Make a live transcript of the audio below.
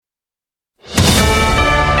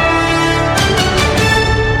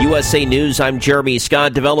USA News, I'm Jeremy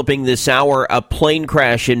Scott. Developing this hour, a plane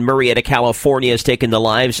crash in Murrieta, California has taken the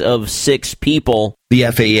lives of 6 people. The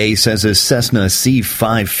FAA says a Cessna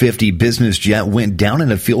C-550 business jet went down in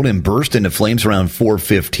a field and burst into flames around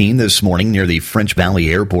 4:15 this morning near the French Valley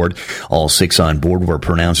Airport. All 6 on board were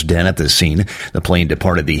pronounced dead at the scene. The plane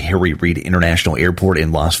departed the Harry Reid International Airport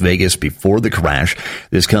in Las Vegas before the crash.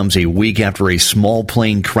 This comes a week after a small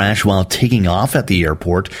plane crashed while taking off at the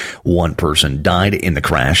airport. 1 person died in the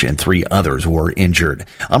crash and 3 others were injured.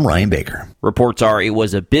 I'm Ryan Baker. Reports are it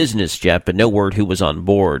was a business jet, but no word who was on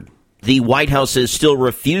board. The White House is still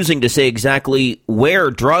refusing to say exactly where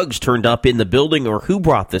drugs turned up in the building or who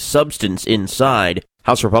brought the substance inside.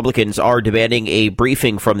 House Republicans are demanding a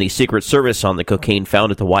briefing from the Secret Service on the cocaine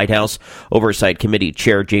found at the White House. Oversight Committee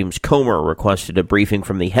Chair James Comer requested a briefing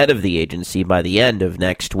from the head of the agency by the end of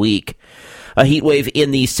next week. A heat wave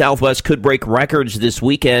in the Southwest could break records this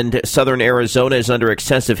weekend. Southern Arizona is under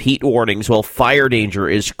excessive heat warnings, while fire danger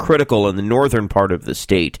is critical in the northern part of the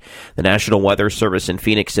state. The National Weather Service in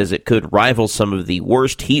Phoenix says it could rival some of the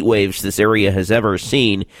worst heat waves this area has ever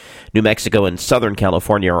seen. New Mexico and Southern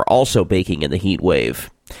California are also baking in the heat wave.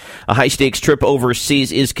 A high-stakes trip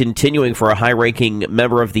overseas is continuing for a high-ranking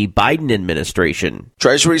member of the Biden administration.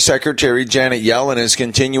 Treasury Secretary Janet Yellen is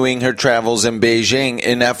continuing her travels in Beijing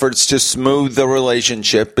in efforts to smooth the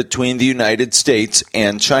relationship between the United States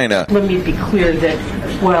and China. Let me be clear that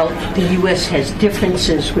while the U.S. has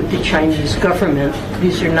differences with the Chinese government,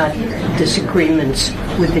 these are not disagreements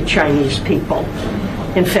with the Chinese people.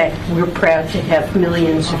 In fact, we're proud to have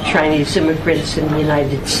millions of Chinese immigrants in the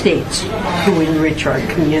United States who enrich our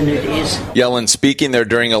communities. Yellen speaking there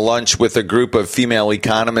during a lunch with a group of female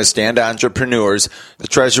economists and entrepreneurs. The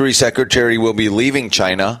Treasury Secretary will be leaving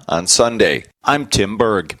China on Sunday. I'm Tim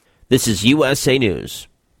Berg. This is USA News.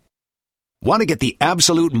 Want to get the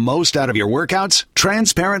absolute most out of your workouts?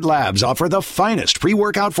 Transparent Labs offer the finest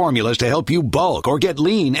pre-workout formulas to help you bulk or get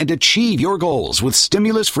lean and achieve your goals with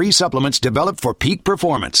stimulus-free supplements developed for peak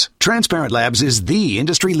performance. Transparent Labs is the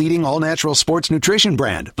industry-leading all-natural sports nutrition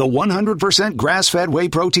brand. The 100% grass-fed whey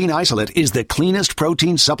protein isolate is the cleanest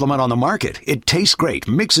protein supplement on the market. It tastes great,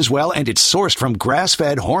 mixes well, and it's sourced from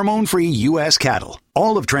grass-fed, hormone-free U.S. cattle.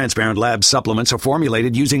 All of Transparent Labs supplements are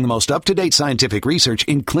formulated using the most up-to-date scientific research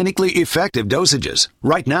in clinically effective dosages.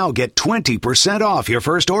 Right now, get 20% off your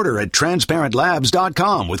first order at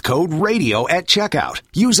TransparentLabs.com with code RADIO at checkout.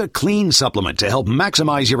 Use a clean supplement to help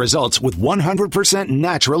maximize your results with 100%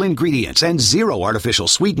 natural ingredients and 0 artificial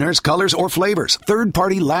sweeteners, colors, or flavors.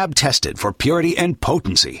 Third-party lab tested for purity and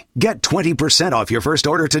potency. Get 20% off your first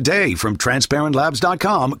order today from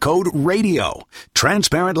TransparentLabs.com, code RADIO.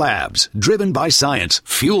 Transparent Labs, driven by science.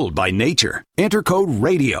 Fueled by nature. Enter code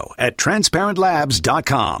RADIO at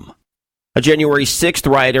TransparentLabs.com. A January 6th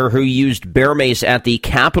rioter who used bear mace at the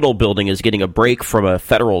Capitol building is getting a break from a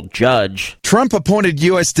federal judge. Trump-appointed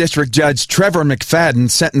U.S. District Judge Trevor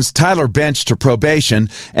McFadden sentenced Tyler Bench to probation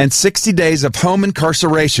and 60 days of home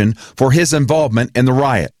incarceration for his involvement in the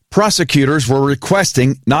riot. Prosecutors were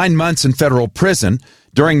requesting 9 months in federal prison.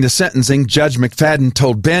 During the sentencing, Judge McFadden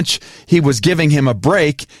told Bench he was giving him a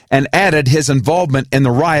break and added his involvement in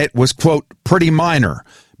the riot was, quote, pretty minor.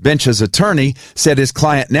 Bench's attorney said his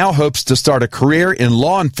client now hopes to start a career in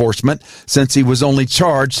law enforcement since he was only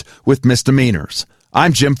charged with misdemeanors.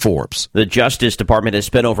 I'm Jim Forbes. The Justice Department has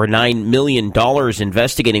spent over $9 million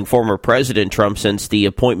investigating former President Trump since the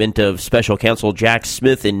appointment of Special Counsel Jack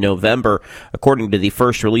Smith in November, according to the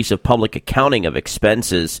first release of public accounting of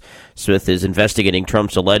expenses. Smith is investigating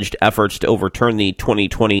Trump's alleged efforts to overturn the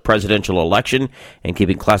 2020 presidential election and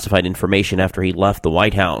keeping classified information after he left the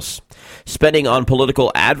White House. Spending on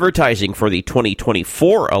political advertising for the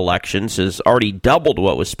 2024 elections has already doubled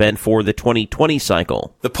what was spent for the 2020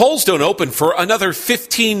 cycle. The polls don't open for another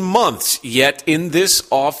 15 months yet in this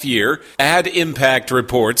off year. Ad Impact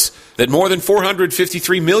reports that more than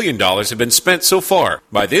 $453 million have been spent so far.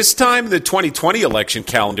 By this time, the 2020 election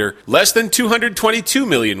calendar, less than $222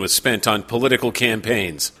 million was spent on political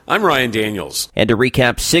campaigns. I'm Ryan Daniels. And to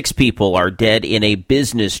recap, 6 people are dead in a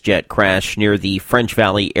business jet crash near the French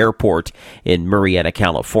Valley Airport in Murrieta,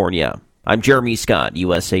 California. I'm Jeremy Scott,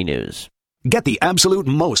 USA News. Get the absolute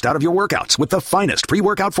most out of your workouts with the finest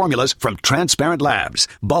pre-workout formulas from Transparent Labs.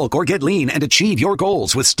 Bulk or get lean and achieve your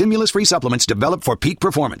goals with stimulus-free supplements developed for peak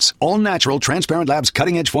performance. All natural Transparent Labs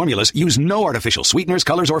cutting-edge formulas use no artificial sweeteners,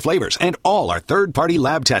 colors, or flavors, and all are third-party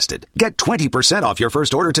lab tested. Get 20% off your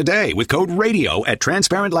first order today with code RADIO at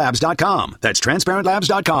TransparentLabs.com. That's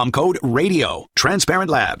TransparentLabs.com, code RADIO. Transparent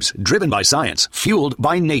Labs, driven by science, fueled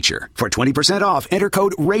by nature. For 20% off, enter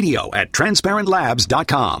code RADIO at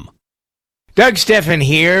TransparentLabs.com. Doug Steffen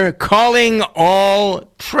here, calling all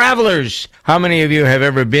travelers. How many of you have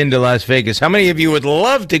ever been to Las Vegas? How many of you would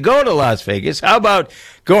love to go to Las Vegas? How about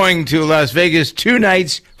going to Las Vegas 2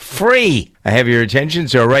 nights free? I have your attention,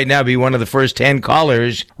 so right now be one of the first 10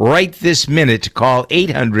 callers right this minute to call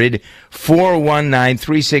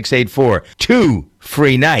 800-419-3684. 2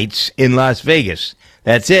 free nights in Las Vegas.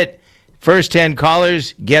 That's it. First 10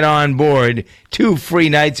 callers, get on board. 2 free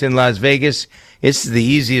nights in Las Vegas. It's the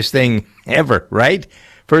easiest thing ever, right?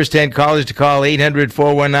 First 10 callers to call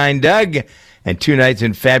 800-419-DOUG. And 2 nights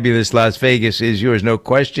in fabulous Las Vegas is yours. No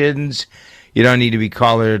questions. You don't need to be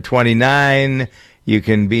caller 29. You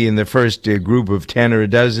can be in the first group of 10 or a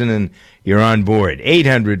dozen, and you're on board.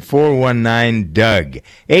 800-419-DOUG.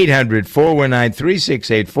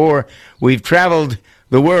 800-419-3684. We've traveled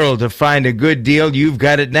the world to find a good deal. You've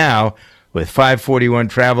got it now with 541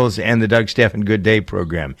 Travels and the Doug Steffen Good Day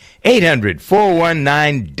program.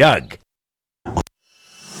 800-419-DOUG.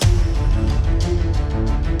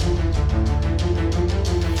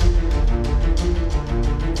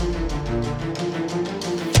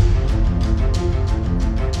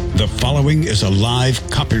 The following is a live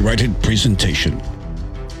copyrighted presentation.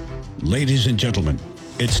 Ladies and gentlemen,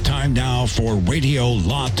 it's time now for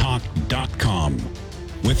RadioLawTalk.com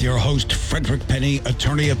with your host, Frederick Penny,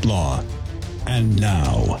 attorney at law. And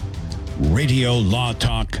now,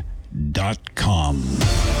 RadioLawTalk.com.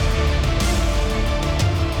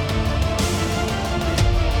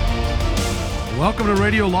 Welcome to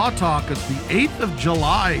Radio Law Talk. It's the 8th of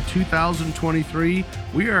July, 2023.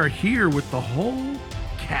 We are here with the whole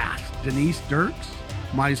cast. Denise Dirks,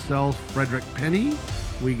 myself, Frederick Penny.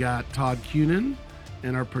 We got Todd Cunin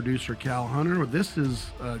and our producer, Cal Hunter. This is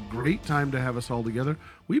a great time to have us all together.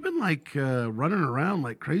 We've been running around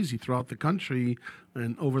like crazy throughout the country,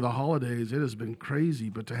 and over the holidays, it has been crazy.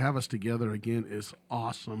 But to have us together again is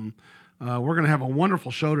awesome. We're going to have a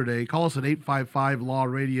wonderful show today. Call us at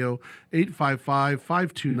 855-LAW-RADIO,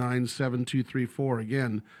 855-529-7234.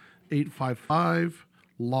 Again,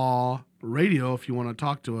 855-LAW-RADIO if you want to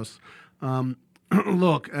talk to us.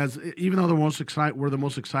 Look, even though we're the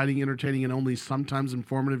most exciting, entertaining, and only sometimes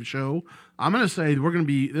informative show, I'm going to say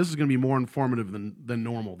this is going to be more informative than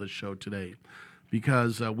normal, this show today,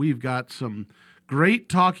 because we've got some great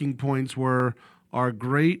talking points where our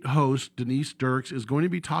great host, Denise Dirks, is going to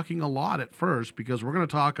be talking a lot at first, because we're going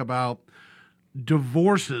to talk about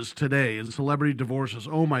divorces today, and celebrity divorces.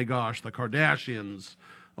 Oh my gosh, the Kardashians,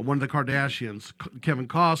 one of the Kardashians, Kevin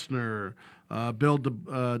Costner, Bill de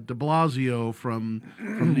Blasio from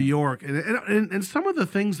New York, and some of the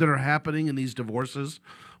things that are happening in these divorces,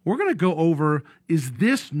 we're going to go over, is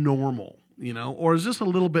this normal, or is this a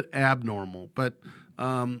little bit abnormal? But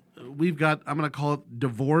I'm going to call it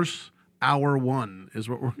Divorce Hour 1 is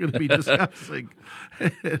what we're going to be discussing.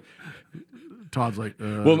 Todd's like,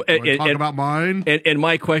 talk about mine? And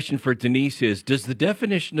my question for Denise is, does the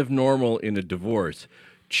definition of normal in a divorce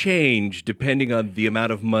change depending on the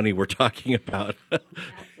amount of money we're talking about?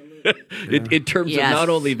 in terms of not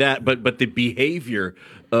only that, but the behavior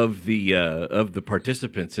of the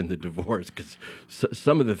participants in the divorce, because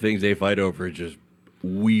some of the things they fight over are just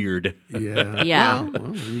weird. Yeah.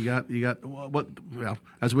 Well, you got what? Well,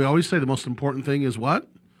 as we always say, the most important thing is what?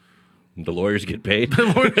 The lawyers get paid. The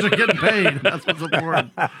lawyers are getting paid. That's what's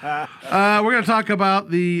important. We're going to talk about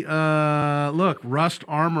the Rust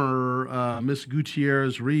Armor. Miss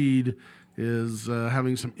Gutierrez Reed is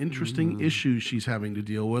having some interesting issues she's having to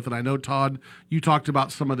deal with, and I know, Todd, you talked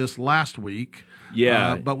about some of this last week.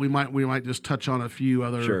 Yeah, but we might just touch on a few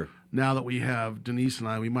other. Sure. Now that we have Denise and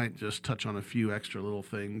I, we might just touch on a few extra little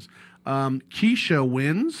things. Keisha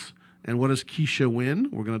wins, and what does Keisha win?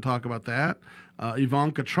 We're going to talk about that.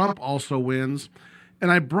 Ivanka Trump also wins. And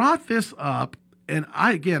I brought this up, and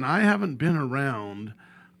I haven't been around.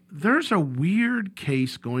 There's a weird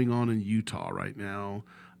case going on in Utah right now.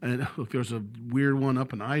 And there's a weird one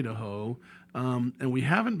up in Idaho. And we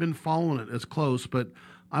haven't been following it as close, but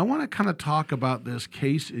I want to kind of talk about this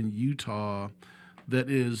case in Utah that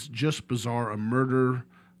is just bizarre. A murder,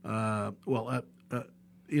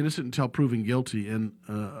 innocent until proven guilty, and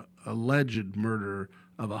alleged murder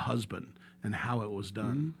of a husband, and how it was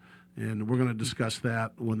done. And we're going to discuss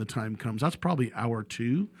that when the time comes. That's probably hour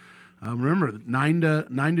 2. Remember, 9 to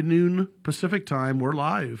noon Pacific time, we're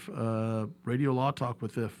live. Radio Law Talk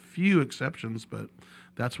with a few exceptions, but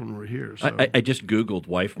that's when we're here. So. I just Googled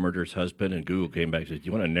wife murders husband, and Google came back and said, "Do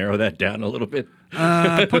you want to narrow that down a little bit?" We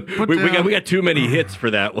got too many hits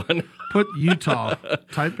for that one. Put Utah.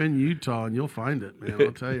 Type in Utah, and you'll find it, man.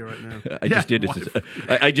 I'll tell you right now. I just did.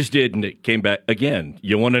 I just did, and it came back again.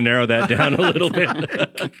 You want to narrow that down a little bit?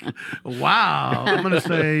 Wow. I'm going to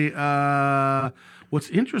say what's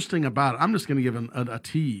interesting about it, I'm just going to give a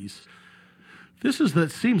tease.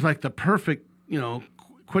 Seems like the perfect,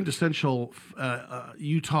 quintessential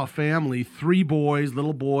Utah family. 3 boys,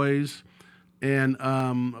 little boys, and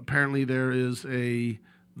apparently there is the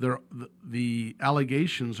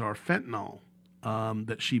allegations are fentanyl,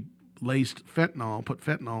 that she put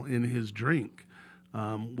fentanyl in his drink,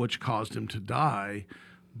 which caused him to die.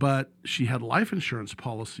 But she had life insurance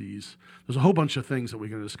policies. There's a whole bunch of things that we're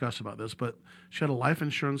going to discuss about this, but she had a life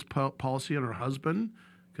insurance policy on her husband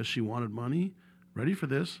because she wanted money. Ready for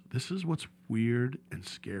this? This is what's weird and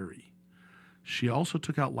scary. She also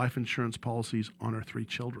took out life insurance policies on her 3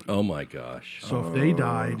 children. Oh, my gosh. So if they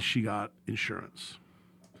died, she got insurance.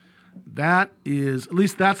 That is, at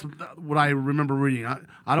least that's what I remember reading.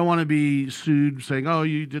 I don't want to be sued saying, oh,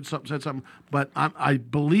 you did something, said something, but I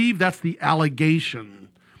believe that's the allegation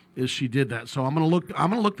is she did that. So I'm going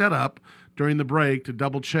to look that up during the break to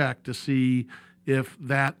double check to see if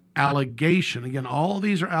that allegation, again, all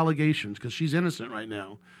these are allegations because she's innocent right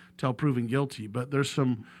now till proven guilty, but there's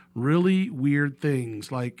some really weird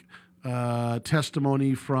things like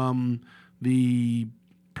testimony from the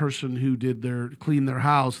person who cleaned their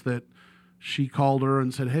house that she called her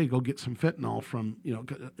and said, hey, go get some fentanyl from,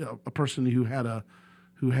 a person who had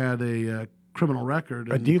a criminal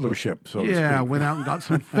record. A dealership, so to speak. Went out and got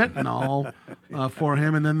some fentanyl for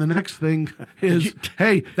him. And then the next thing is,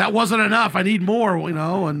 hey, that wasn't enough. I need more,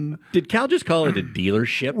 and... Did Cal just call it a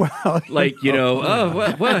dealership? Well,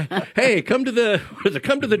 hey, come to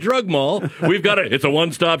the drug mall. We've got it's a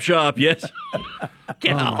one-stop shop, yes? Oh,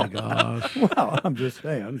 my gosh. Well, I'm just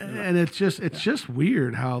saying. And it's just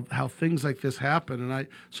weird how things like this happen. And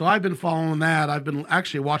I've been following that. I've been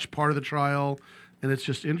actually watched part of the trial. And it's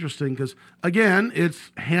just interesting because, again,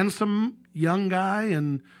 it's handsome young guy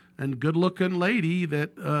and good-looking lady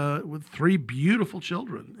that with 3 beautiful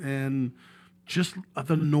children. And just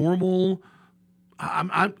the normal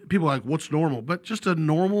people are like, what's normal? But just a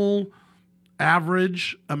normal,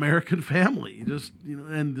 average American family. Just,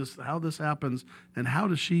 and just how this happens. And how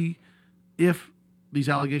does she, if these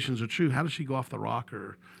allegations are true, how does she go off the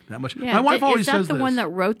rocker that much? Yeah, my wife always says this. Is that the one that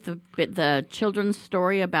wrote the children's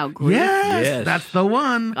story about grief? Yes, that's the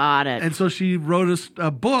one. Got it. And so she wrote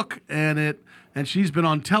a book, and she's been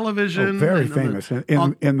on television. Very famous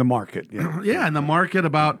in the market. Yeah, in the market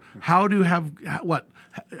about how you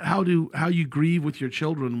grieve with your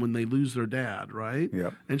children when they lose their dad, right?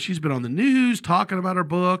 Yep. And she's been on the news talking about her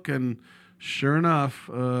book, and sure enough,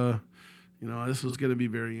 this is going to be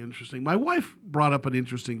very interesting. My wife brought up an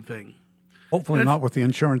interesting thing. Hopefully not with the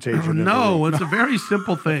insurance agent. No, it's a very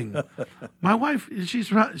simple thing. My wife,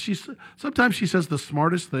 she's sometimes she says the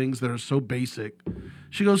smartest things that are so basic.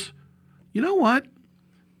 She goes, you know what?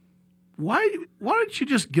 Why don't you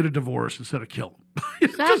just get a divorce instead of kill him?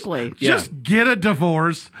 Exactly. Just get a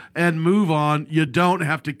divorce and move on. You don't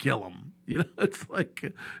have to kill him. It's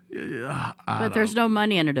like, but there's no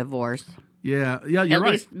money in a divorce. Yeah, you're right. At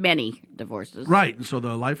least many divorces. Right, and so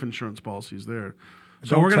the life insurance policy's there.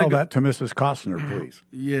 So Don't tell that to Mrs. Costner, please.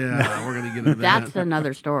 Yeah, we're going to get into that. That's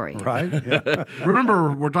another story. Right? Yeah.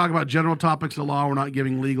 Remember, we're talking about general topics of law. We're not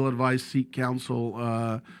giving legal advice. Seek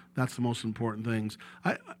counsel. That's the most important things.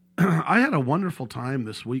 I had a wonderful time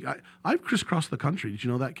this week. I've crisscrossed the country. Did you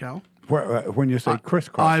know that, Cal? When you say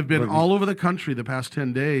crisscross, I've been all over the country the past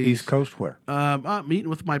 10 days. East Coast where? Meeting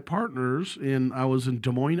with my partners. I was in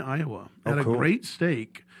Des Moines, Iowa. Had a great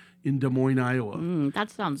steak in Des Moines, Iowa.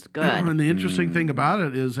 That sounds good. And the interesting thing about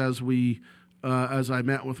it is as I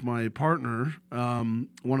met with my partner, one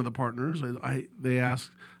of the partners, they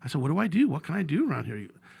asked, I said, what do I do? What can I do around here?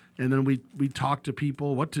 And then we talked to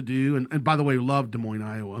people what to do. And by the way, love Des Moines,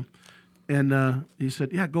 Iowa. And he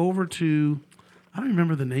said, yeah, go over to, I don't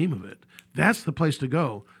remember the name of it. That's the place to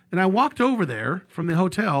go. And I walked over there from the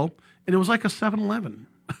hotel, and it was like a 7-Eleven.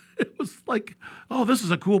 It was like, oh, this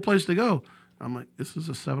is a cool place to go. I'm like, this is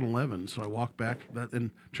a 7-Eleven. So I walked back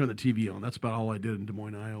and turned the TV on. That's about all I did in Des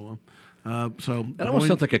Moines, Iowa. That almost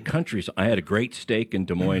sounds like a country. So I had a great steak in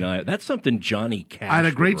Des Moines, Iowa. That's something Johnny Cash. I had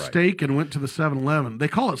a great steak and went to the 7-Eleven. They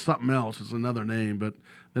call it something else. It's another name. But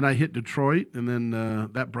then I hit Detroit, and then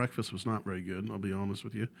that breakfast was not very good, I'll be honest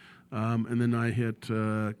with you. And then I hit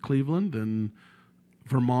Cleveland and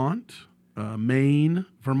Vermont, Maine.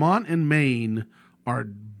 Vermont and Maine are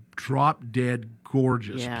drop-dead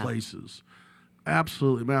gorgeous places.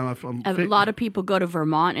 Absolutely, man. A lot of people go to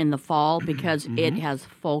Vermont in the fall because it has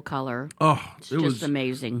full color. Oh, it's just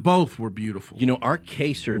amazing. Both were beautiful. You know, our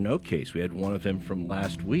case or no case, we had one of them from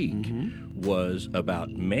last week, was about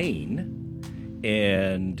Maine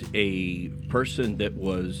and a person that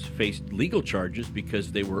was faced legal charges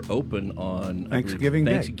because they were open on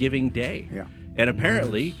Thanksgiving Day. Yeah. And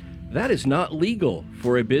apparently that is not legal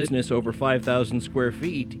for a business over 5,000 square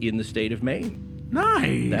feet in the state of Maine.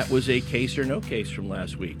 Nice. That was a case or no case from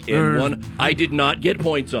last week, and one I did not get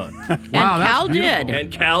points on. Wow, and Cal did.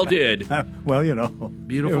 And Cal did. Well, you know,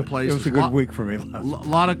 beautiful place. It was a good week for me. A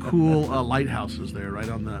lot of cool lighthouses there, right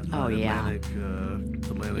on the Atlantic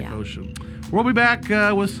Yeah. Ocean. We'll be back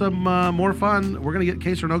with some more fun. We're going to get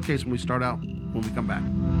case or no case when we start out. When we come back.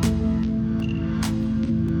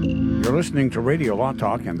 You're listening to Radio Law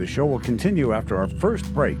Talk, and the show will continue after our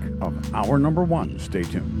first break of hour number 1. Stay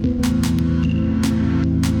tuned.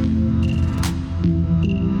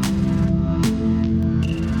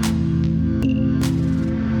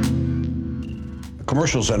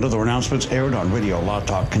 Commercials and other announcements aired on Radio Law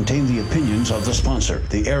Talk contain the opinions of the sponsor.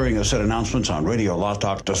 The airing of said announcements on Radio Law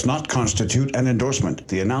Talk does not constitute an endorsement.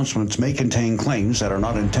 The announcements may contain claims that are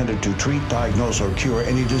not intended to treat, diagnose, or cure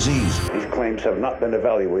any disease. These claims have not been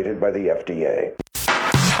evaluated by the FDA.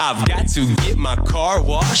 I've got to get my car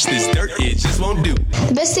washed. This dirt, it just won't do.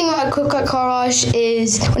 The best thing about Quick Quack Car Wash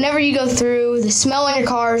is whenever you go through, the smell on your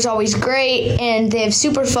car is always great, and they have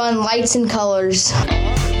super fun lights and colors.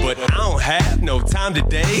 But I don't have no time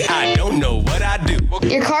today. I don't know what I do.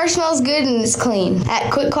 Your car smells good and is clean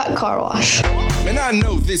at Quick Quack Car Wash. Man, I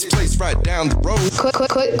know this place right down the road. Quick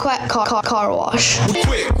Quack Car Wash.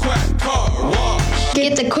 Quick Quack Car Wash.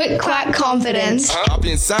 Get the Quick Quack confidence. Hop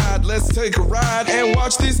inside, let's take a ride and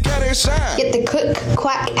watch this cat and shine. Get the Quick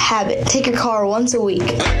Quack habit. Take your car once a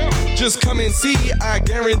week. Just come and see, I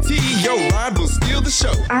guarantee your ride will steal the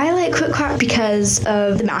show. I like Quick Quack because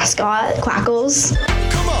of the mascot, Quackles.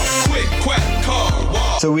 Come on, Quick Quack Car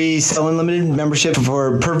Wash. So we sell unlimited membership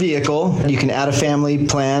per vehicle. You can add a family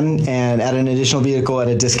plan and add an additional vehicle at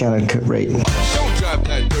a discounted rate. Don't drive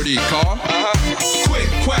that dirty car. Quick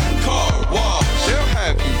Quack Car Wash. They'll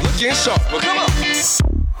have you looking sharp. Well, come on.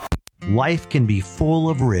 Life can be full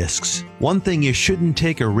of risks. One thing you shouldn't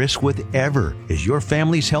take a risk with ever is your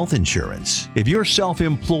family's health insurance. If you're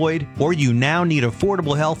self-employed or you now need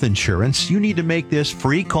affordable health insurance, you need to make this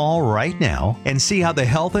free call right now and see how the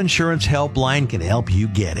Health Insurance Helpline can help you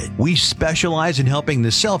get it. We specialize in helping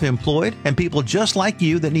the self-employed and people just like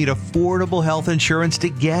you that need affordable health insurance to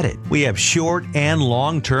get it. We have short and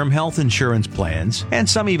long-term health insurance plans, and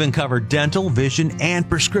some even cover dental, vision, and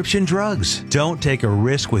prescription drugs. Don't take a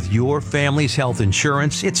risk with your family's health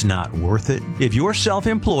insurance. It's not worth it. If you're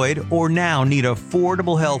self-employed or now need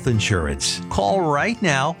affordable health insurance, call right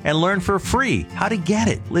now and learn for free how to get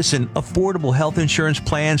it. Listen, affordable health insurance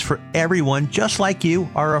plans for everyone just like you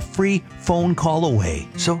are a free phone call away.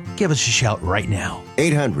 So give us a shout right now.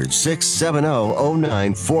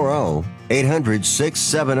 800-670-0940.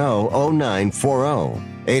 800-670-0940.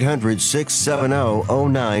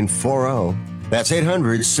 800-670-0940. That's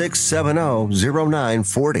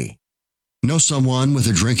 800-670-0940. Know someone with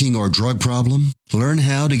a drinking or drug problem? Learn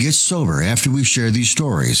how to get sober after we share these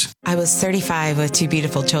stories. I was 35 with 2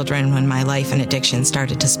 beautiful children when my life and addiction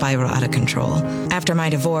started to spiral out of control. After my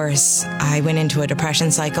divorce, I went into a depression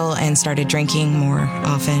cycle and started drinking more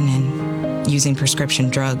often and using prescription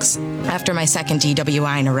drugs. After my second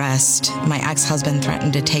DWI and arrest, my ex-husband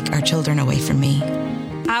threatened to take our children away from me.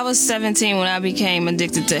 I was 17 when I became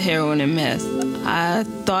addicted to heroin and meth. I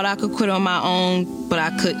thought I could quit on my own, but I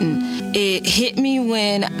couldn't. It hit me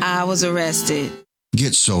when I was arrested.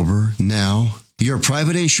 Get sober now. Your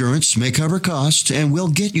private insurance may cover costs and we'll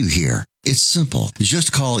get you here. It's simple.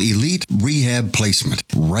 Just call Elite Rehab Placement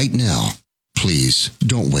right now. Please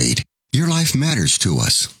don't wait. Your life matters to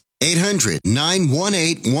us.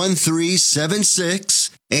 800-918-1376.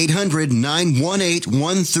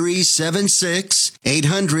 800-918-1376.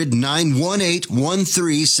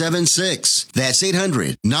 800-918-1376. That's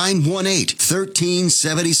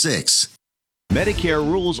 800-918-1376. Medicare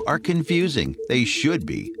rules are confusing. They should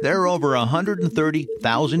be. There are over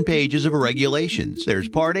 130,000 pages of regulations. There's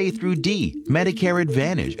Part A through D, Medicare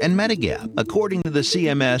Advantage, and Medigap. According to the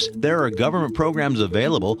CMS, there are government programs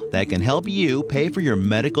available that can help you pay for your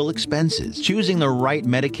medical expenses. Choosing the right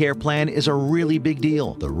Medicare plan is a really big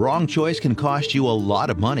deal. The wrong choice can cost you a lot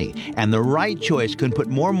of money, and the right choice can put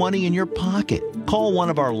more money in your pocket. Call one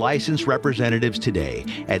of our licensed representatives today.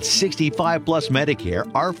 At 65 Plus Medicare,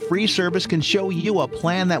 our free service can show show you a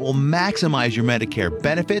plan that will maximize your Medicare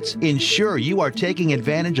benefits, ensure you are taking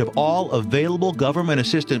advantage of all available government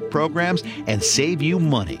assistance programs, and save you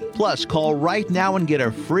money. Plus, call right now and get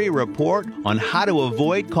a free report on how to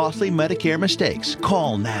avoid costly Medicare mistakes.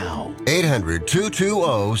 Call now.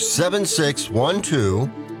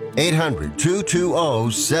 800-220-7612.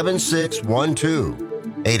 800-220-7612.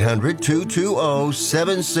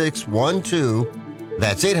 800-220-7612.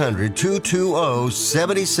 That's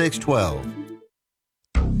 800-220-7612.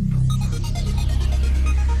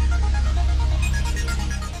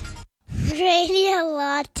 Radio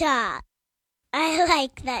Law Talk. I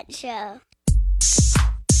like that show.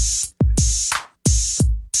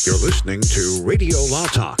 You're listening to Radio Law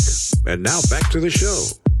Talk. And now back to the show.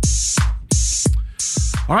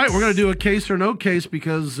 All right, we're going to do a case or no case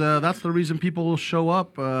because that's the reason people will show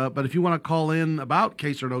up. But if you want to call in about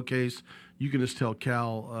case or no case, you can just tell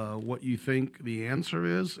Cal what you think the answer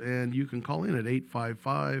is, and you can call in at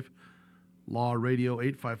 855-LAW Radio,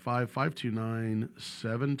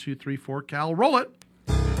 855-529-7234. Cal, roll it.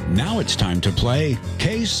 Now it's time to play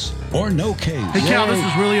Case or No Case. Hey, Cal, this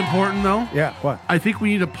is really important, though. Yeah, what? I think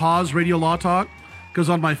we need to pause Radio Law Talk because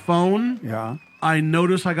on my phone, I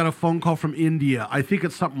notice I got a phone call from India. I think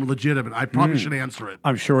it's something legitimate. I probably should answer it.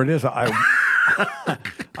 I'm sure it is.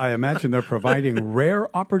 I imagine they're providing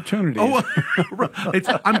rare opportunities.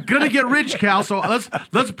 I'm going to get rich, Cal, so let's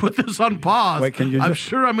put this on pause. Wait, I'm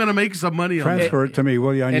sure I'm going to make some money on it. Transfer it to me,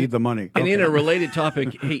 will you? I need the money. And in a related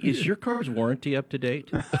topic, hey, is your car's warranty up to date?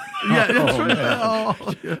 Yeah, that's right.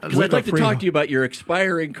 Because I'd like to talk to you about your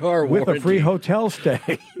expiring car warranty. With a free hotel stay.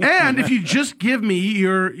 And if you just give me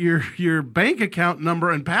your bank account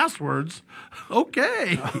number and passwords,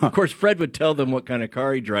 okay. Of course, Fred would tell them what kind of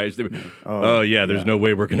car he drives. There's no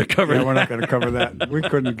way we're going to cover that. We're not going to cover that. We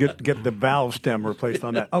couldn't get the valve stem replaced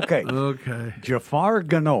on that. Okay. Jafar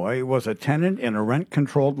Ganoy was a tenant in a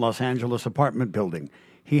rent-controlled Los Angeles apartment building.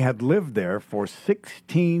 He had lived there for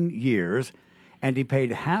 16 years, and he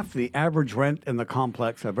paid half the average rent in the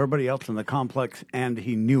complex of everybody else in the complex, and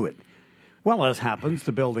he knew it. Well, as happens,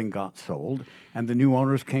 the building got sold, and the new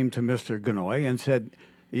owners came to Mr. Ganoy and said,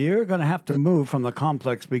 "You're going to have to move from the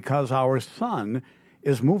complex because our son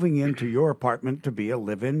is moving into your apartment to be a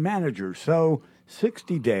live-in manager. So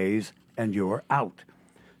 60 days and you're out."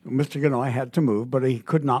 Mr. Ganoy had to move, but he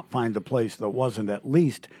could not find a place that wasn't at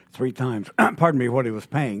least 3 times, what he was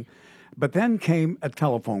paying. But then came a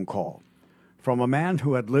telephone call from a man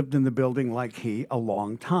who had lived in the building like he a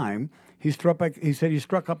long time. He said he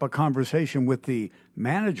struck up a conversation with the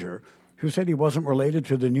manager, who said he wasn't related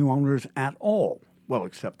to the new owners at all. Well,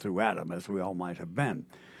 except through Adam, as we all might have been.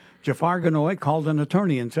 Jafar Ganoy called an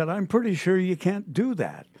attorney and said, "I'm pretty sure you can't do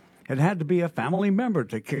that. It had to be a family member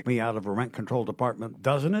to kick me out of a rent-controlled apartment,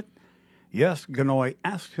 doesn't it?" Yes, Ganoy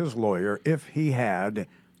asked his lawyer if he had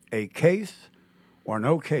a case or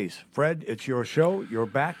no case. Fred, it's your show. You're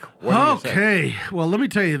back. What do you say? Well, let me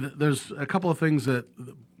tell you, there's a couple of things that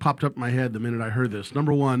popped up in my head the minute I heard this.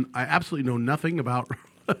 Number one, I absolutely know nothing about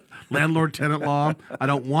landlord-tenant law. I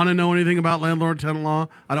don't want to know anything about landlord-tenant law.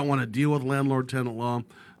 I don't want to deal with landlord-tenant law.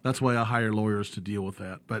 That's why I hire lawyers to deal with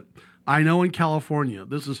that. But I know in California,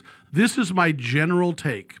 this is my general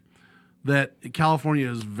take, that California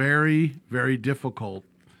is very, very difficult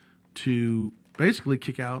to basically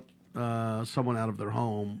kick out someone out of their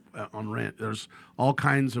home on rent. There's all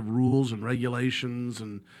kinds of rules and regulations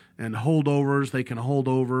and holdovers. They can hold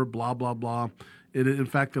over, blah, blah, blah. In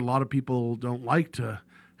fact, a lot of people don't like to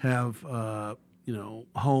have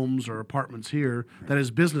homes or apartments here. That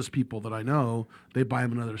is, business people that I know, they buy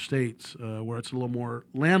them in other states where it's a little more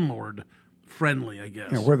landlord friendly, I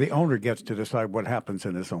guess. Yeah, where the owner gets to decide what happens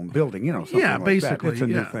in his own building, something like basically, that. It's a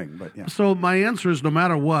new thing, but yeah. So my answer is, no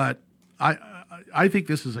matter what, I think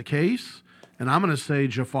this is a case, and I'm going to say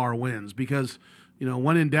Jafar wins because,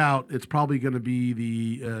 when in doubt, it's probably going to be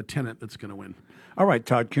the tenant that's going to win. All right,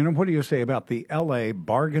 Todd Kuhn, what do you say about the L.A.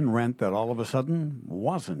 bargain rent that all of a sudden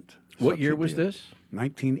wasn't? What year was this?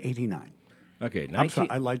 1989. Okay. I'm sorry,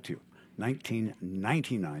 I lied to you.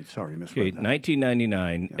 1999. Sorry, Miss. Okay,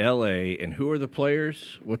 1999, L.A. And who are the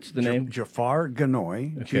players? What's the name? Jafar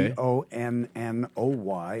Ganoy, okay.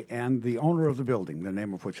 Gonnoy, and the owner of the building, the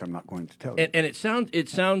name of which I'm not going to tell you. And it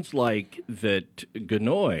sounds like that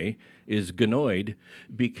Ganoy is Ganoid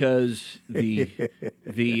because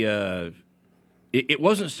it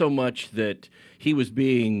wasn't so much that he was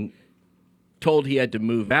being told he had to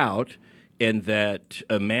move out and that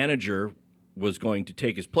a manager was going to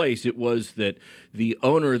take his place. It was that the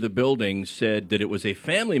owner of the building said that it was a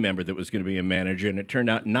family member that was going to be a manager, and it turned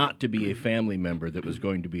out not to be a family member that was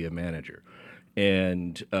going to be a manager.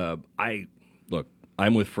 And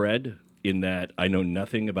I'm with Fred. in that I know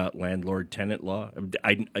nothing about landlord-tenant law.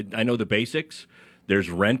 I know the basics. There's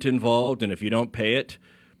rent involved, and if you don't pay it,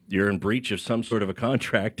 you're in breach of some sort of a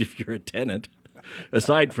contract if you're a tenant.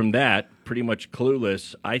 Aside from that, pretty much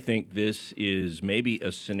clueless. I think this is maybe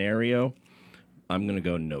a scenario. I'm going to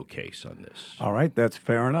go no case on this. All right, that's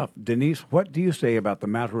fair enough. Denise, what do you say about the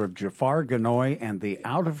matter of Jafar Ganoy and the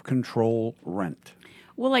out-of-control rent?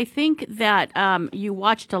 Well, I think that you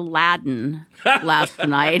watched Aladdin last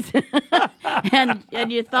night,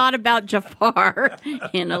 and you thought about Jafar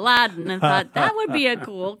in Aladdin and thought that would be a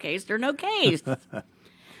cool case or no case.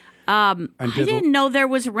 I didn't know there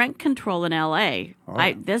was rent control in L.A.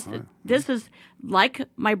 This is like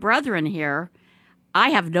my brother in here.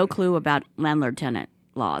 I have no clue about landlord-tenant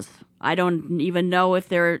laws. I don't even know if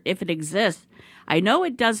it exists. I know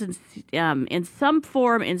it does in some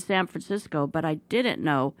form in San Francisco, but I didn't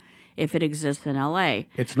know if it exists in L.A.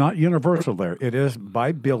 It's not universal there. It is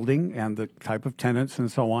by building and the type of tenants and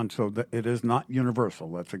so on, so that it is not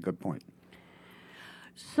universal. That's a good point.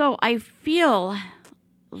 So I feel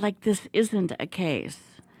like this isn't a case.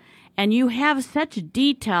 And you have such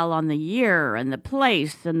detail on the year and the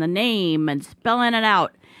place and the name and spelling it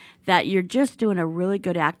out that you're just doing a really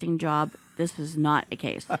good acting job. This is not a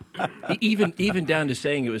case. Even down to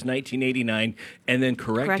saying it was 1989 and then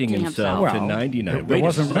correcting himself to 99. There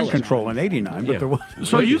wasn't rent control in 89, but there was.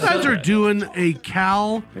 So you guys are doing a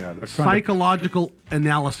Cal psychological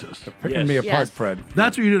analysis. They're picking me apart, Fred.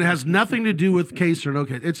 That's what you're doing. It has nothing to do with case or no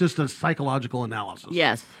case. It's just a psychological analysis.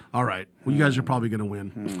 Yes. All right. Well, you guys are probably going to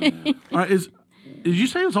win. All right. Did you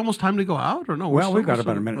say it's almost time to go out or no? Well, we've got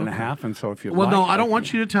about a minute and a half, and so if you no, I don't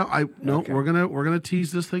want you to tell. We're gonna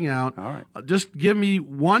tease this thing out. All right. Just give me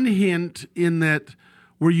one hint in that.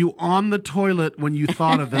 Were you on the toilet when you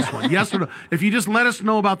thought of this one? Yes or no? If you just let us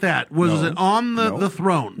know about that. Was it on the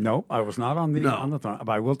throne? No, I was not on the throne.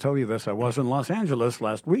 But I will tell you this: I was in Los Angeles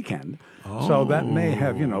last weekend, so that may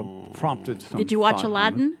have prompted some. Did you watch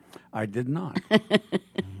Aladdin? I did not.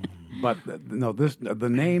 But no, the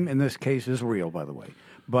name in this case is real, by the way.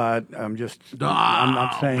 But I'm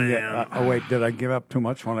not saying it. Wait, did I give up too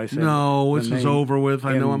much when I said no? This is over with.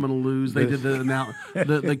 I know I'm going to lose. They did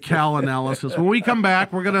the Cal analysis. When we come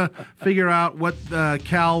back, we're going to figure out what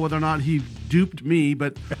Cal, whether or not he duped me.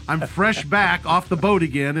 But I'm fresh back off the boat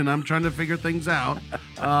again, and I'm trying to figure things out.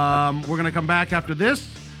 We're going to come back after this,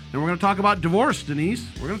 and we're going to talk about divorce, Denise.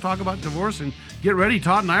 We're going to talk about divorce, and get ready.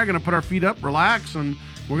 Todd and I are going to put our feet up, relax, and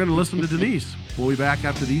we're going to listen to Denise. We'll be back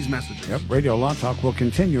after these messages. Yep, Radio Law Talk will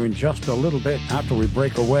continue in just a little bit after we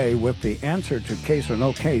break away with the answer to case or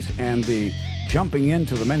no case and the jumping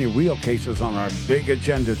into the many real cases on our big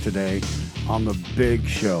agenda today on the big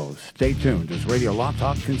show. Stay tuned as Radio Law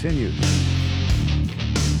Talk continues.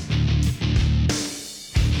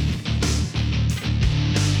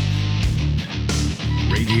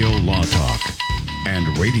 Radio Law Talk and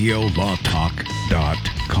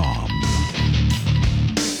RadioLawTalk.com.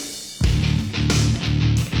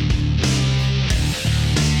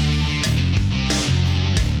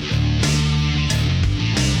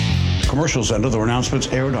 Commercials and other announcements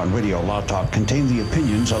aired on Radio Law Talk contain the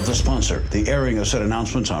opinions of the sponsor. The airing of said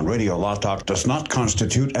announcements on Radio Law Talk does not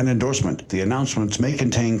constitute an endorsement. The announcements may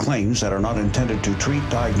contain claims that are not intended to treat,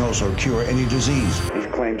 diagnose, or cure any disease. These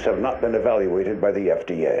claims have not been evaluated by the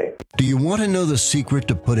FDA. Do you want to know the secret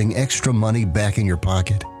to putting extra money back in your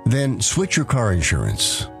pocket? Then switch your car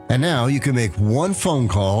insurance. And now you can make one phone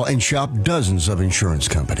call and shop dozens of insurance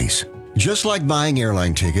companies. Just like buying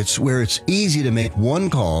airline tickets, where it's easy to make one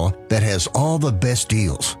call that has all the best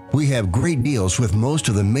deals. We have great deals with most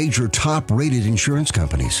of the major top-rated insurance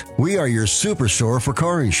companies. We are your superstore for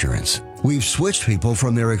car insurance. We've switched people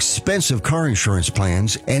from their expensive car insurance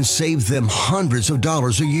plans and saved them hundreds of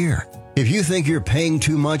dollars a year. If you think you're paying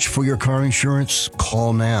too much for your car insurance,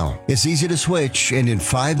 call now. It's easy to switch, and in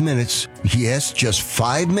 5 minutes, yes, just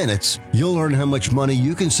 5 minutes, you'll learn how much money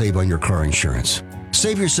you can save on your car insurance.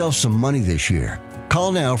 Save yourself some money this year.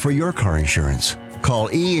 Call now for your car insurance. Call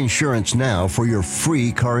E-Insurance now for your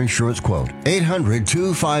free car insurance quote.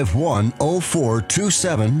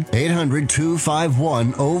 800-251-0427.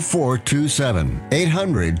 800-251-0427.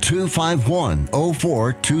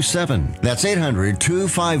 800-251-0427. That's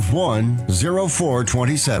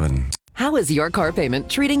 800-251-0427. How is your car payment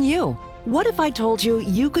treating you? What if I told you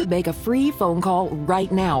you could make a free phone call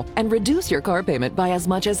right now and reduce your car payment by as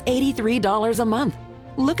much as $83 a month?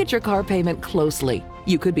 Look at your car payment closely.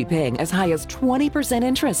 You could be paying as high as 20%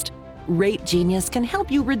 interest. Rate Genius can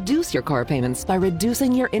help you reduce your car payments by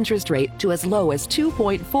reducing your interest rate to as low as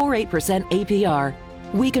 2.48% APR.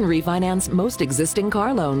 We can refinance most existing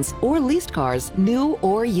car loans or leased cars, new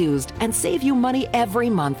or used, and save you money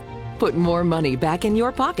every month. put more money back in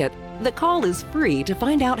your pocket. The call is free to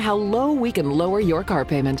find out how low we can lower your car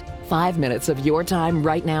payment. 5 minutes of your time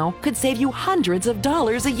right now could save you hundreds of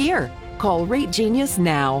dollars a year. Call Rate Genius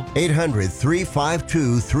now.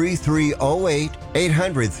 800-352-3308.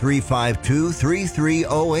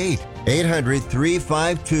 800-352-3308.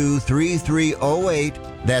 800-352-3308.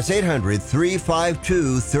 That's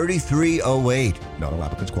 800-352-3308. Not all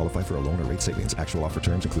applicants qualify for a loan or rate savings. Actual offer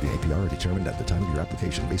terms, including APR, are determined at the time of your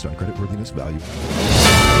application based on creditworthiness value.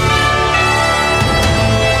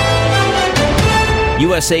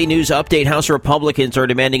 USA News Update. House Republicans are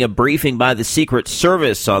demanding a briefing by the Secret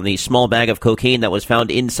Service on the small bag of cocaine that was found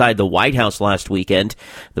inside the White House last weekend.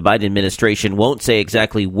 The Biden administration won't say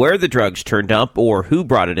exactly where the drugs turned up or who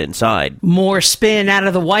brought it inside. More spin out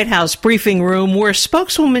of the White House briefing room, where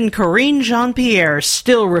spokeswoman Karine Jean-Pierre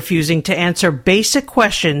still refusing to answer basic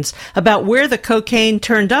questions about where the cocaine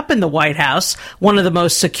turned up in the White House, one of the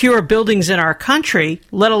most secure buildings in our country,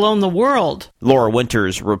 let alone the world. Laura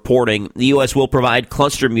Winters reporting the U.S. will provide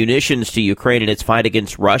cluster munitions to Ukraine in its fight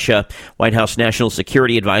against Russia. White House National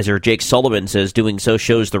Security Advisor Jake Sullivan says doing so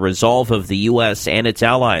shows the resolve of the U.S. and its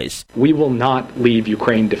allies. We will not leave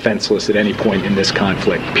Ukraine defenseless at any point in this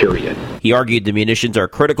conflict, period. He argued the munitions are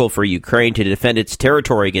critical for Ukraine to defend its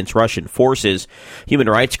territory against Russian forces. Human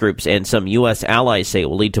rights groups and some U.S. allies say it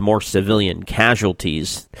will lead to more civilian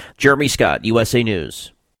casualties. Jeremy Scott, USA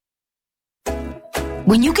News.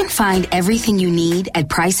 When you can find everything you need at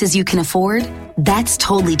prices you can afford, that's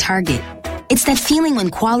totally Target. It's that feeling when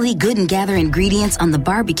quality Good and Gather ingredients on the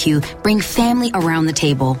barbecue bring family around the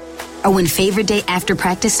table. Or when favorite day after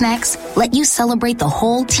practice snacks let you celebrate the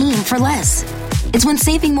whole team for less. It's when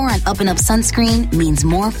saving more on Up and Up sunscreen means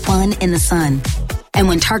more fun in the sun. And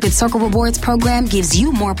when Target Circle Rewards program gives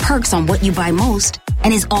you more perks on what you buy most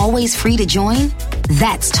and is always free to join,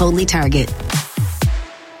 that's totally Target.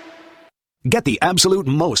 Get the absolute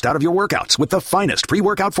most out of your workouts with the finest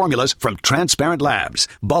pre-workout formulas from Transparent Labs.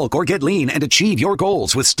 Bulk or get lean and achieve your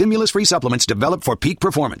goals with stimulus-free supplements developed for peak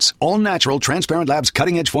performance. All natural Transparent Labs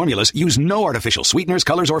cutting-edge formulas use no artificial sweeteners,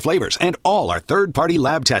 colors, or flavors, and all are third-party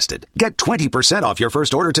lab tested. Get 20% off your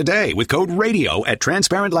first order today with code RADIO at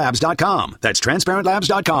TransparentLabs.com. That's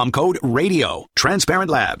TransparentLabs.com, code RADIO. Transparent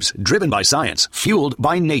Labs, driven by science, fueled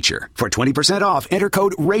by nature. For 20% off, enter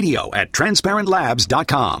code RADIO at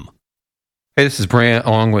TransparentLabs.com. Hey, this is Brant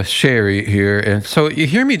along with Sherry here. And so you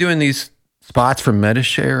hear me doing these spots for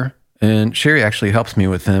MediShare, and Sherry actually helps me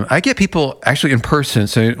with them. I get people actually in person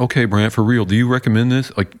saying, okay, Brant, for real, do you recommend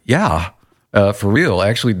this? Like, yeah, for real, I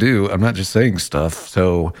actually do. I'm not just saying stuff.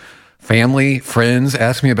 So family, friends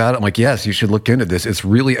ask me about it. I'm like, yes, you should look into this. It's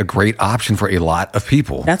really a great option for a lot of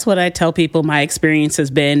people. That's what I tell people my experience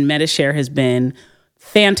has been. MediShare has been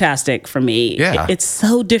fantastic for me. Yeah. It's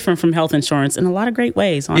so different from health insurance in a lot of great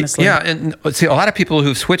ways, honestly. Yeah, and see, a lot of people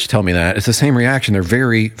who've switched tell me that. It's the same reaction. They're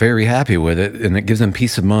very, very happy with it, and it gives them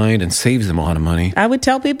peace of mind and saves them a lot of money. I would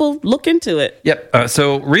tell people, look into it. Yep.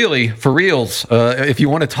 So really, for reals, if you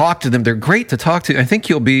want to talk to them, they're great to talk to. I think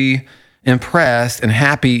you'll be impressed and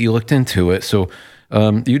happy you looked into it. So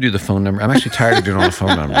you do the phone number. I'm actually tired of doing all the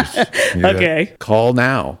phone numbers. Okay. Call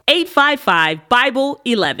now.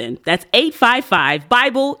 855-BIBLE-11. That's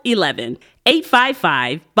 855-BIBLE-11.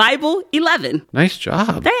 855-BIBLE-11. Nice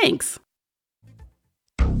job. Thanks.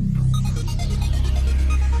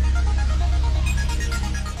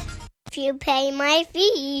 If you pay my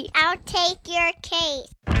fee, I'll take your case.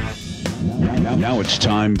 Now it's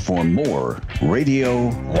time for more Radio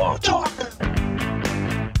Law Talk.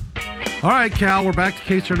 All right, Cal, we're back to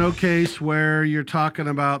Case or No Case, where you're talking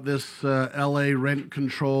about this L.A. rent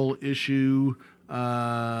control issue.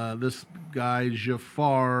 This guy,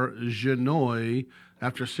 Jafar Janoy,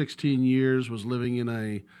 after 16 years, was living in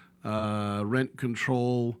a rent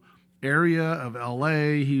control area of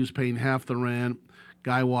L.A. He was paying half the rent.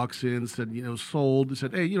 Guy walks in, said, sold. He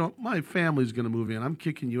said, hey, my family's going to move in. I'm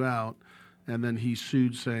kicking you out. And then he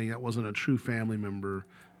sued, saying that wasn't a true family member,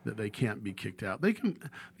 that they can't be kicked out. The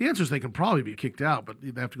answer is they can probably be kicked out, but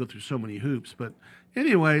they have to go through so many hoops. But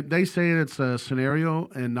anyway, they say it's a scenario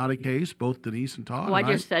and not a case, both Denise and Todd. Well, I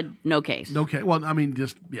just said no case. No case. Well,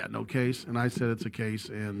 no case. And I said it's a case,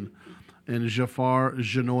 and Jafar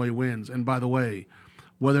Janoy wins. And by the way,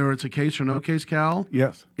 whether it's a case or no case, Cal,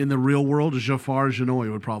 yes, in the real world, Jafar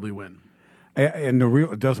Janoy would probably win. In the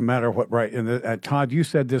real, it doesn't matter what, right? Todd, you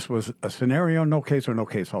said this was a scenario, no case, or no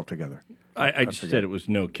case altogether. I just said it was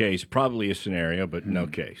no case, probably a scenario, but no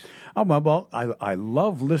case. Oh, well, I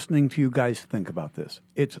love listening to you guys think about this.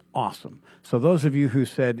 It's awesome. So those of you who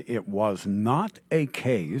said it was not a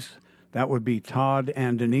case, that would be Todd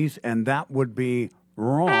and Denise, and that would be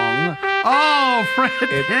wrong. Oh, Fred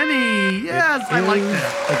Penny. Yes, I like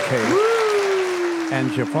that. Okay. Woo.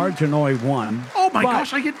 And Jafar Janoy won. Oh, my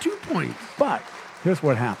gosh, I get 2 points. But here's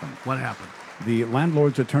what happened. What happened? The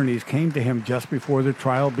landlord's attorneys came to him just before the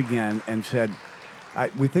trial began and said,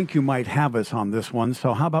 we think you might have us on this one,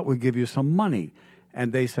 so how about we give you some money?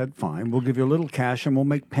 And they said, fine, we'll give you a little cash and we'll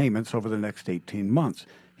make payments over the next 18 months.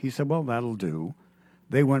 He said, well, that'll do.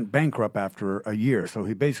 They went bankrupt after a year, so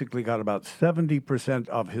he basically got about 70%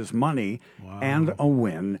 of his money and a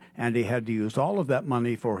win, and he had to use all of that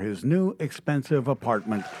money for his new expensive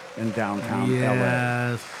apartment in downtown LA.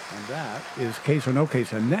 And that is Case or No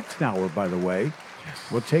Case. And next hour, by the way,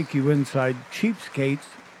 we'll take you inside Cheapskates,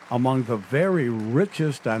 among the very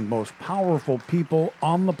richest and most powerful people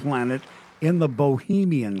on the planet in the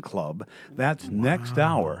Bohemian Club. That's next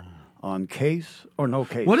hour on Case or No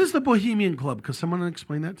Case. What is the Bohemian Club? Could someone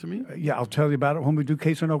explain that to me? Yeah, I'll tell you about it when we do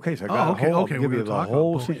Case or No Case. I'll give you the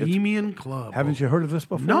whole Bohemian Club. Haven't you heard of this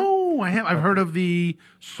before? No, I have. I've heard of the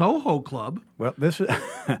Soho Club. Well, this is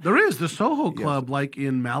there is the Soho Club, like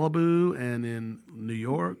in Malibu and in New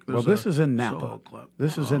York. Well, this is in Napa. Soho Club.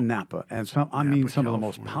 This is in Napa, and some of the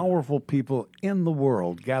most powerful people in the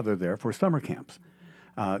world gather there for summer camps.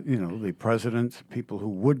 The presidents, people who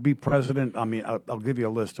would be president. I mean, I'll give you a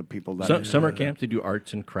list of people that summer camps. They do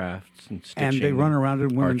arts and crafts and stitching, and they run around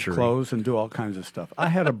in women's archery. clothes and do all kinds of stuff. I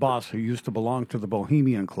had a boss who used to belong to the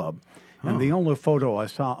Bohemian Club. And the only photo I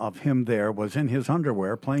saw of him there was in his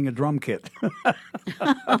underwear playing a drum kit.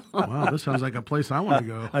 Wow, this sounds like a place I want to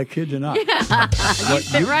go. I kid you not. Yeah, you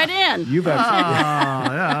fit right in. You've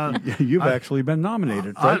actually, you've actually been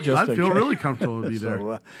nominated. Fred, I feel really comfortable to be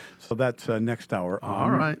there. So that's next hour.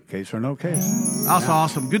 All right. Case or No Case. That's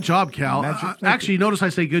awesome. Good job, Cal. Actually, notice I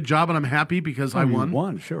say good job, and I'm happy because I won. You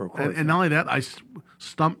won, sure, of course. And not only that, I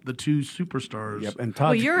stumped the 2 superstars. Yep, and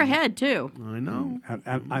Well, you're ahead, too. I know.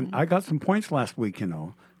 And I got some points last week,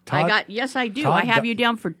 Yes, I do. I have you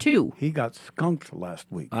down for 2. He got skunked last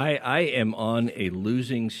week. I am on a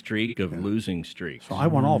losing streak of losing streaks. So I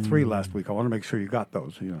won all 3 last week. I want to make sure you got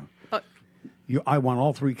those. I won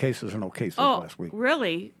all 3 cases or No Cases last week.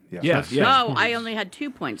 Really? Yes. No, I only had 2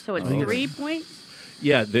 points, so it's 3 points?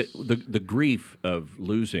 Yeah, the grief of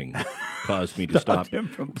losing caused me to stop.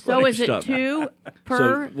 So is it 2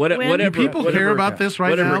 per win? Do people care about this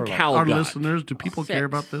right now? Cal Our got. listeners, do people 6. care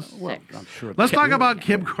about this? Well, I'm sure. Let's talk about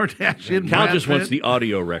Kim Kardashian. Cal Brad just wants Pitt, the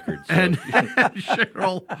audio records. and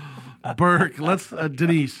Cheryl Burke. Let's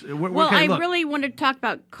Denise. I really want to talk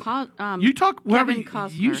about you talk wherever Kevin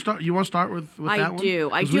Costner. you start. You want to start with that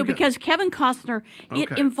one? I do because Kevin Costner.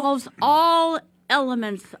 It involves all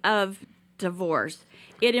elements of divorce.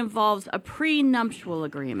 It involves a prenuptial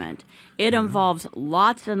agreement. It involves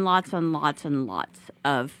lots and lots and lots and lots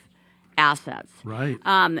of assets. Right.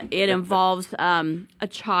 It involves a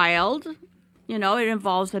child. It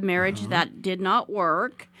involves a marriage that did not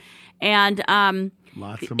work, and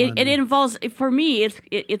lots of money. It involves, for me,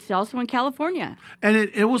 it's also in California. And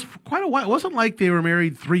it was quite a while. It wasn't like they were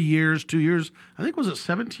married 3 years, 2 years. I think was it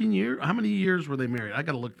 17 years? How many years were they married? I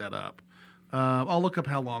got to look that up. I'll look up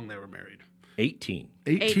how long they were married. 18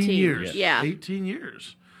 years. Yeah. 18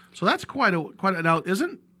 years. So that's quite a now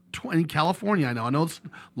isn't in California, I know it's,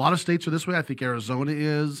 a lot of states are this way. I think Arizona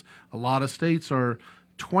is. A lot of states are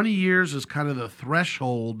 20 years is kind of the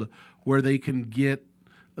threshold where they can get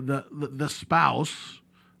the spouse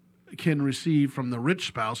can receive from the rich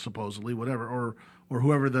spouse, supposedly, whatever, or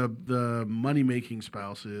whoever the money making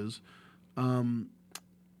spouse is,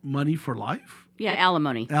 money for life. Yeah,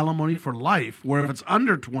 alimony. Alimony for life. Where if it's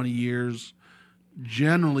under 20 years,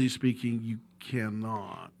 generally speaking, you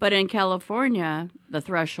cannot. But in California, the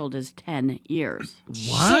threshold is 10 years.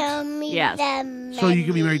 What? Show me Yes. the money. So you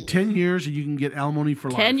can be married 10 years and you can get alimony for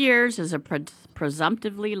life. 10 years is a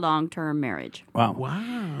presumptively long-term marriage. Wow.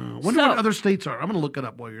 Wonder what other states are. I'm going to look it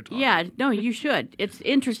up while you're talking. Yeah, no, you should. It's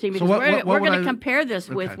interesting because what we're would going to I- compare this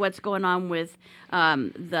with Okay. what's going on with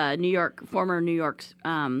the former New York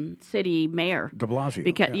City mayor. De Blasio.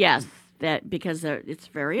 Because because it's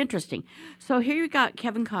very interesting. So here you got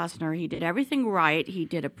Kevin Costner. He did everything right. He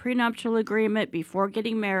did a prenuptial agreement before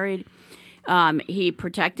getting married. He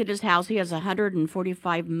protected his house. He has a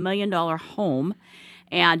 $145 million home,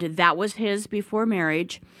 and that was his before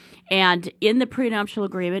marriage. And in the prenuptial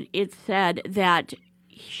agreement, it said that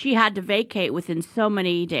she had to vacate within so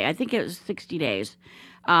many days. I think it was 60 days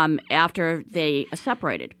after they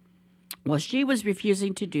separated. Well, she was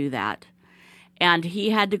refusing to do that. And he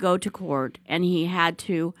had to go to court, and he had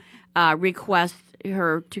to request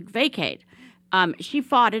her to vacate. She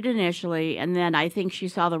fought it initially, and then I think she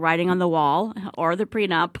saw the writing on the wall or the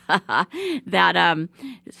prenup that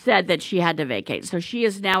said that she had to vacate. So she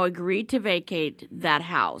has now agreed to vacate that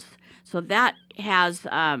house. So that has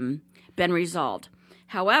been resolved.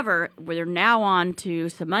 However, we're now on to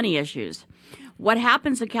some money issues. What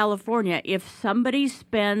happens in California if somebody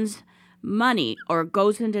spends money or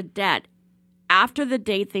goes into debt after the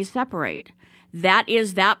date they separate? That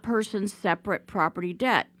is that person's separate property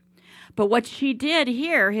debt. But what she did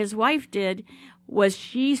here, his wife did, was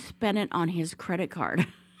she spent it on his credit card.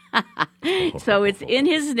 So it's in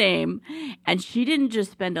his name, and she didn't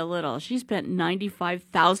just spend a little. She spent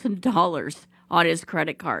 $95,000 on his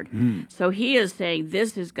credit card. So he is saying,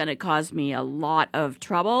 this is going to cause me a lot of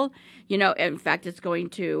trouble. You know, in fact, it's going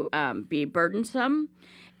to be burdensome,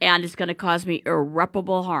 and it's going to cause me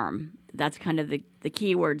irreparable harm. That's kind of the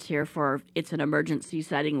key words here for it's an emergency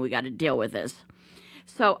setting. We got to deal with this.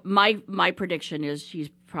 So my prediction is she's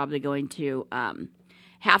probably going to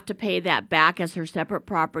have to pay that back as her separate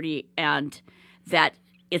property, and that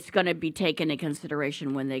it's going to be taken into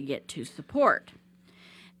consideration when they get to support.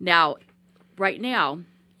 Now, right now,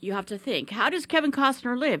 you have to think, how does Kevin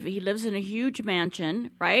Costner live? He lives in a huge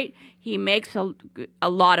mansion, right? He makes a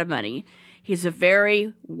lot of money. He's a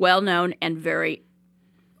very well-known and very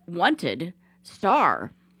wanted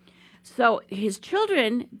star. So his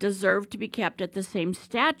children deserve to be kept at the same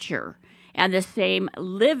stature and the same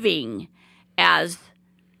living as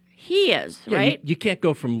he is, right? You can't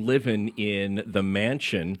go from living in the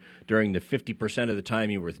mansion during the 50% of the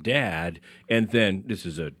time you were with Dad, and then, this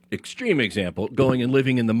is an extreme example, going and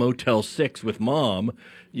living in the Motel 6 with Mom.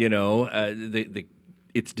 You know,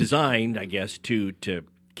 it's designed, I guess, to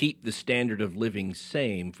keep the standard of living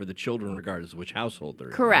same for the children regardless of which household they're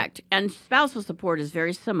in. Correct. And spousal support is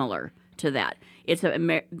very similar to that.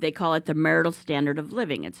 They call it the marital standard of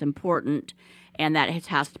living. It's important, and that it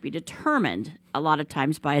has to be determined a lot of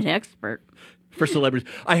times by an expert. For celebrities,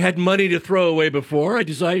 I had money to throw away before. I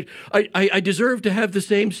decided I deserve to have the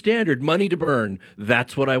same standard, money to burn.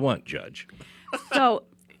 That's what I want, Judge. So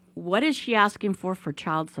what is she asking for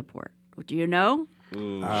child support? Do you know? She's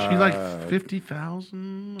like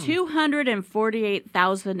 $50,000?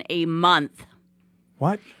 $248,000 a month.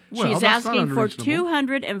 What? She's asking for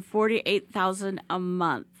 $248,000 a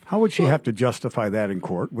month. How would she have to justify that in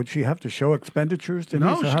court? Would she have to show expenditures?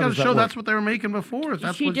 No, she's got to show that's what they were making before. If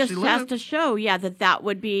that's she what just she has lived. to show, that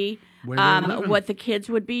would be what the kids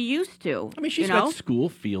would be used to. I mean, she's got school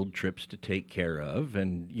field trips to take care of,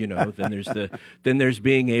 and then there's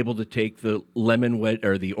being able to take the lemon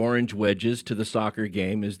or the orange wedges to the soccer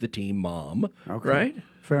game as the team mom, right?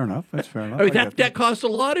 Fair enough. That's fair enough. I mean, that costs a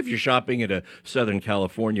lot if you're shopping at a Southern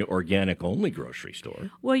California organic-only grocery store.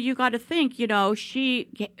 Well, you got to think, how is she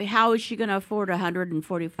going to afford a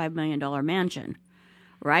 $145 million mansion,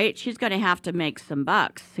 right? She's going to have to make some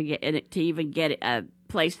bucks to even get a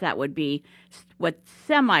place that would be what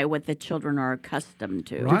the children are accustomed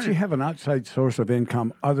to. Did she have an outside source of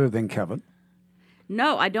income other than Kevin?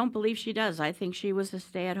 No, I don't believe she does. I think she was a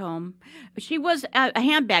stay-at-home. She was a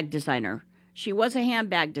handbag designer.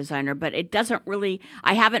 But it doesn't really,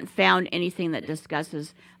 I haven't found anything that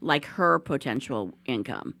discusses like her potential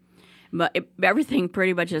income. But everything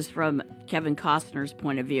pretty much is from Kevin Costner's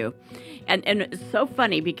point of view. And it's so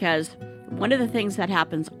funny because one of the things that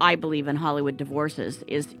happens, I believe, in Hollywood divorces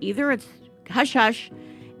is either it's hush-hush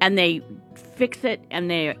and they fix it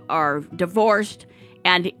and they are divorced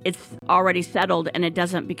and it's already settled and it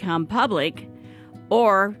doesn't become public,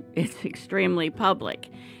 or it's extremely public.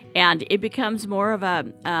 And it becomes more of a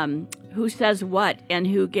who says what and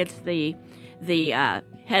who gets the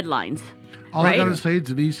headlines. All I got to say,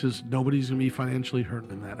 Denise, is nobody's going to be financially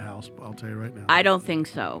hurt in that house. I'll tell you right now. I don't think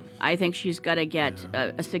so. I think she's going to get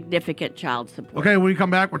a significant child support. Okay, when we come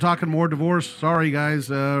back, we're talking more divorce. Sorry,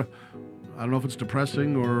 guys. I don't know if it's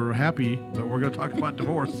depressing or happy, but we're going to talk about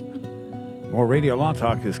divorce. More Radio Law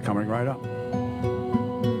Talk is coming right up.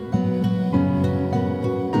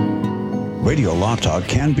 Radio Law Talk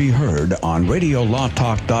can be heard on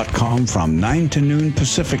RadioLawTalk.com from 9 to noon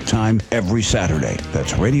Pacific Time every Saturday.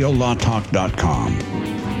 That's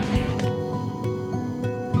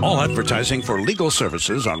RadioLawTalk.com. All advertising for legal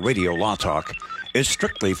services on Radio Law Talk is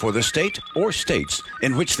strictly for the state or states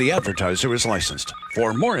in which the advertiser is licensed.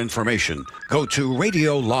 For more information, go to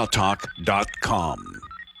RadioLawTalk.com.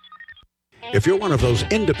 If you're one of those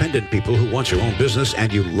independent people who wants your own business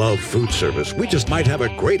and you love food service, we just might have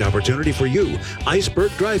a great opportunity for you.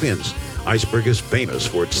 Iceberg Drive-Ins. Iceberg is famous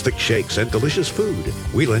for its thick shakes and delicious food.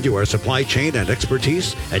 We lend you our supply chain and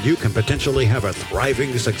expertise, and you can potentially have a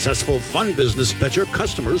thriving, successful, fun business that your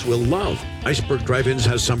customers will love. Iceberg Drive-Ins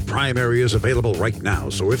has some prime areas available right now,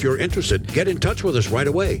 so if you're interested, get in touch with us right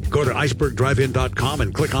away. Go to icebergdrivein.com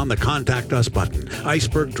and click on the Contact Us button.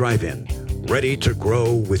 Iceberg Drive-In, ready to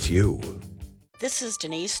grow with you. This is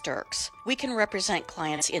Denise Sturks. We can represent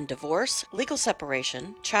clients in divorce, legal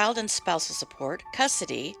separation, child and spousal support,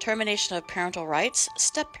 custody, termination of parental rights,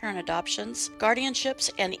 step-parent adoptions, guardianships,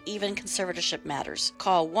 and even conservatorship matters.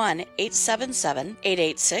 Call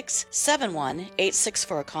 1-877-886-7186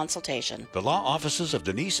 for a consultation. The law offices of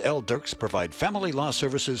Denise L. Dirks provide family law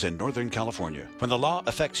services in Northern California. When the law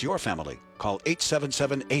affects your family, call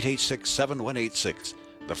 877-886-7186.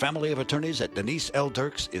 The family of attorneys at Denise L.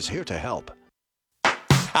 Dirks is here to help.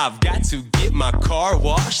 I've got to get my car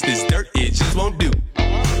washed. This dirt, it just won't do.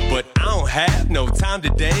 But I don't have no time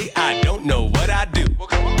today. I don't know what I do.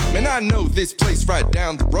 Man, I know this place right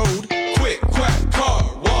down the road. Quick, quack, car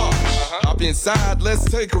wash. Hop inside, let's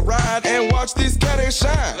take a ride and watch this cat and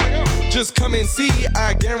shine. Just come and see,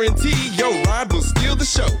 I guarantee your ride will steal the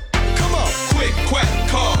show. Come on, quick, quack,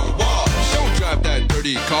 car wash. Don't drive that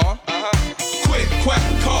dirty car. Quick,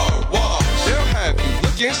 quack, car wash. They'll have you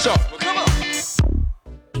looking sharp. Come on.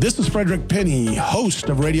 This is Frederick Penny, host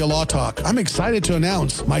of Radio Law Talk. I'm excited to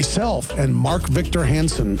announce myself and Mark Victor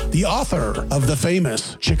Hansen, the author of the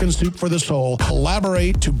famous Chicken Soup for the Soul,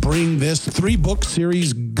 collaborate to bring this 3-book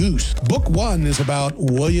series, Goose. Book 1 is about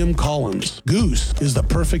William Collins. Goose is the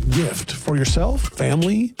perfect gift for yourself,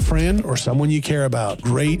 family, friend, or someone you care about.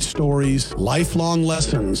 Great stories, lifelong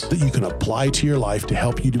lessons that you can apply to your life to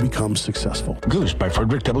help you to become successful. Goose by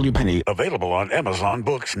Frederick W. Penny. Available on Amazon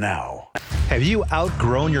Books now. Have you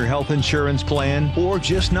outgrown your health insurance plan or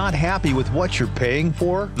just not happy with what you're paying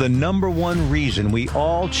for? The number one reason we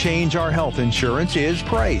all change our health insurance is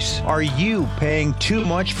price. Are you paying too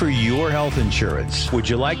much for your health insurance? Would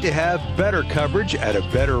you like to have better coverage at a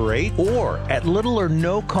better rate or at little or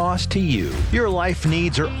no cost to you? Your life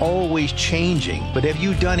needs are always changing, but have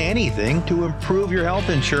you done anything to improve your health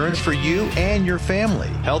insurance for you and your family?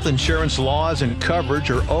 Health insurance laws and coverage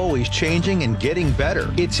are always changing and getting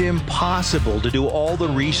better. It's impossible to do all the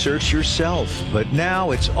research yourself, but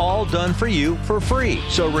now it's all done for you for free.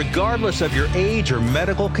 So regardless of your age or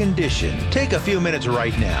medical condition, take a few minutes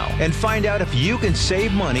right now and find out if you can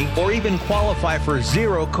save money or even qualify for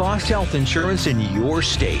zero-cost health insurance in your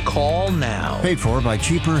state. Call now. Paid for by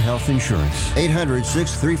Cheaper Health Insurance.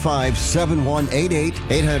 800-635-7188.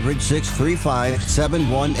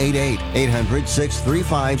 800-635-7188.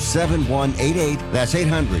 800-635-7188. That's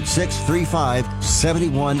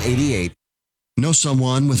 800-635-7188. Know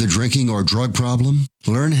someone with a drinking or drug problem?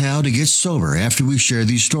 Learn how to get sober after we share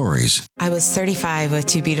these stories. I was 35 with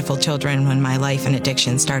 2 beautiful children when my life and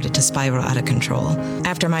addiction started to spiral out of control.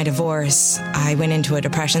 After my divorce, I went into a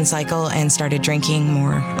depression cycle and started drinking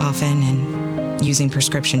more often and using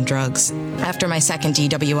prescription drugs. After my second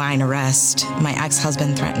DWI and arrest, my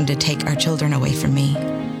ex-husband threatened to take our children away from me.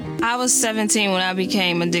 I was 17 when I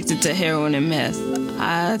became addicted to heroin and meth.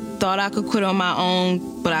 I thought I could quit on my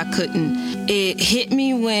own, but I couldn't. It hit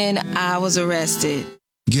me when I was arrested.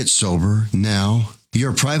 Get sober now.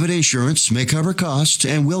 Your private insurance may cover costs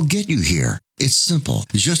and we'll get you here. It's simple.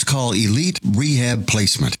 Just call Elite Rehab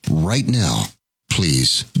Placement right now.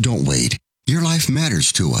 Please don't wait. Your life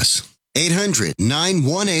matters to us.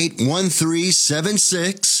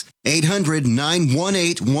 800-918-1376.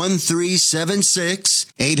 800-918-1376.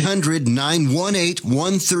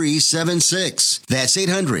 800-918-1376. That's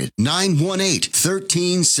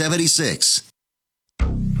 800-918-1376.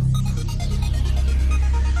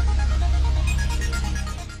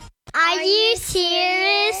 Are you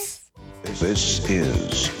serious? This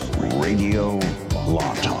is Radio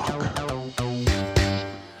Law Talk.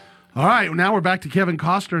 All right, now we're back to Kevin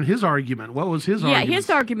Costner and his argument. What was his argument? Yeah, his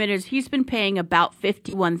argument is he's been paying about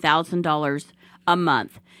 $51,000 a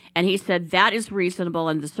month. And he said that is reasonable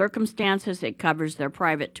in the circumstances. It covers their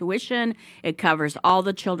private tuition. It covers all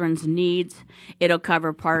the children's needs. It'll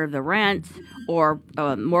cover part of the rent or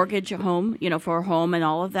mortgage home, for a home and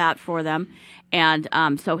all of that for them. And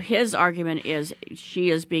so his argument is she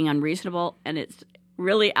is being unreasonable, and it's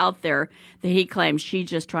really out there that he claims she's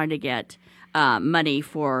just trying to get money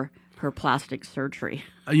for her plastic surgery.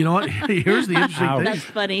 You know what? Here's the interesting thing. That's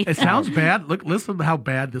funny. It sounds bad. Look, listen to how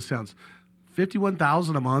bad this sounds.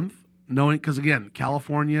 $51,000 a month, knowing, because again,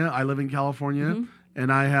 California, I live in California,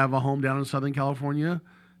 and I have a home down in Southern California,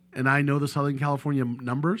 and I know the Southern California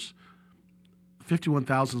numbers.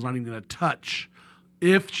 $51,000 is not even going to touch.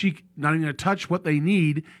 Not even going to touch what they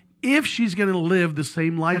need if she's going to live the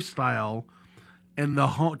same lifestyle and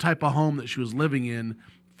the type of home that she was living in.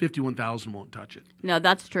 $51,000 won't touch it. No,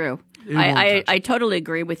 that's true. It won't touch I totally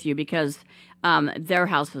agree with you because their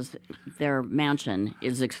mansion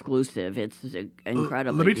is exclusive. It's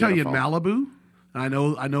incredibly. Let me tell you, in beautiful. Malibu, and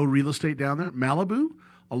I know real estate down there. Malibu,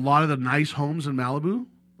 a lot of the nice homes in Malibu,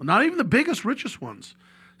 not even the biggest, richest ones,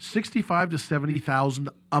 $65,000 to $70,000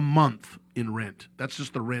 a month in rent. That's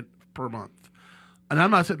just the rent per month. And I'm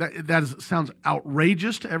not saying that sounds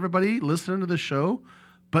outrageous to everybody listening to the show,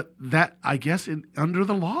 but that, I guess, under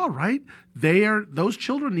the law, right? Those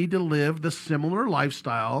children need to live the similar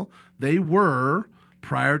lifestyle they were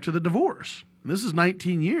prior to the divorce. And this is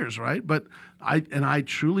 19 years, right? But I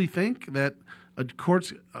truly think that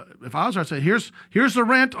courts, if I was there, I'd say, here's the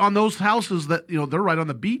rent on those houses that, they're right on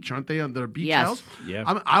the beach, aren't they? On their beach house.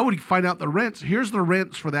 Yeah. I would find out the rents. Here's the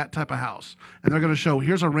rents for that type of house, and they're going to show.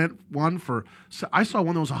 Here's a rent one for. So I saw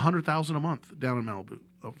one that was $100,000 a month down in Malibu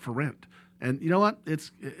for rent, and you know what?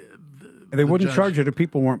 They wouldn't charge it if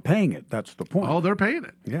people weren't paying it. That's the point. Oh, they're paying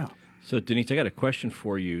it. Yeah. So Denise, I got a question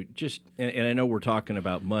for you. And I know we're talking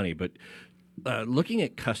about money, but looking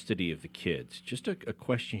at custody of the kids, just a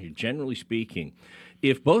question here. Generally speaking,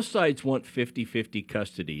 if both sides want 50-50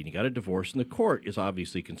 custody and you got a divorce, and the court is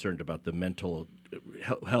obviously concerned about the mental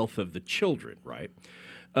health of the children, right?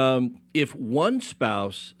 If one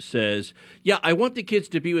spouse says, yeah, I want the kids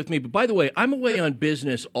to be with me, but by the way, I'm away on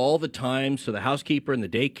business all the time, so the housekeeper and the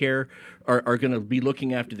daycare are going to be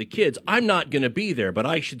looking after the kids. I'm not going to be there, but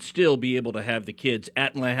I should still be able to have the kids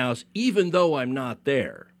at my house even though I'm not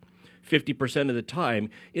there 50% of the time.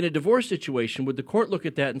 In a divorce situation, would the court look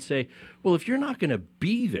at that and say, well, if you're not going to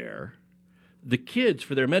be there, the kids,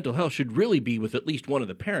 for their mental health, should really be with at least one of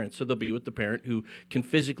the parents, so they'll be with the parent who can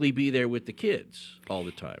physically be there with the kids all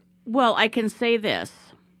the time? Well, I can say this.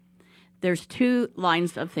 There's two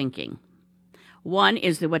lines of thinking. One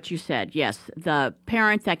is what you said. Yes, the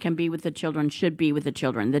parent that can be with the children should be with the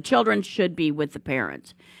children. The children should be with the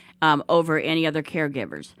parents over any other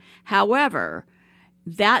caregivers. However,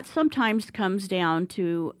 that sometimes comes down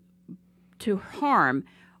to harm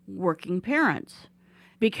working parents.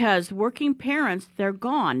 Because working parents, they're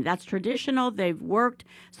gone. That's traditional. They've worked.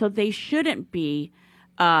 So they shouldn't be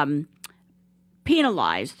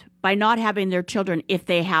penalized by not having their children if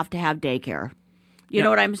they have to have daycare. You know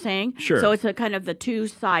what I'm saying? Sure. So it's a kind of the two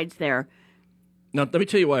sides there. Now, let me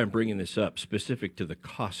tell you why I'm bringing this up, specific to the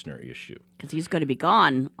Costner issue. Because he's going to be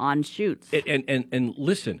gone on shoots. And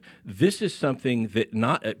listen, this is something that,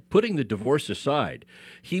 not putting the divorce aside,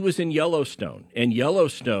 he was in Yellowstone, and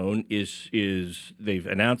Yellowstone is they've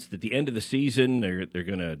announced at the end of the season they're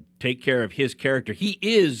going to take care of his character. He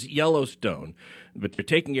is Yellowstone, but they're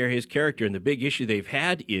taking care of his character, and the big issue they've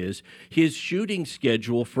had is his shooting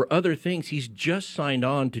schedule for other things. He's just signed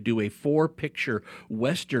on to do a 4-picture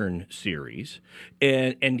Western series,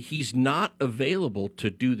 and he's not available to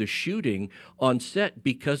do the shooting on set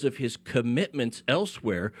because of his commitments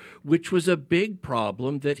elsewhere, which was a big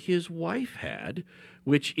problem that his wife had,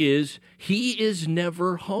 which is he is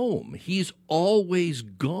never home. He's always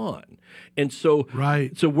gone. And so,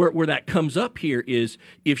 so where that comes up here is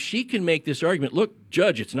if she can make this argument, look,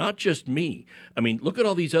 Judge, it's not just me. I mean, look at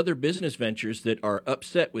all these other business ventures that are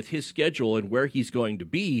upset with his schedule and where he's going to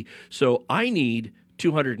be. So I need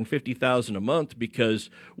 $250,000 a month because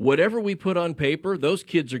whatever we put on paper, those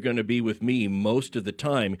kids are going to be with me most of the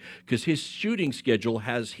time because his shooting schedule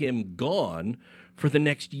has him gone for the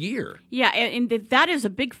next year. Yeah, and that is a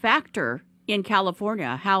big factor in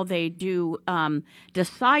California, how they do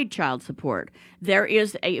decide child support. There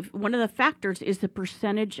is one of the factors is the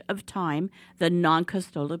percentage of time the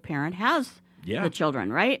non-custodial parent has the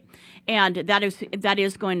children, right? And that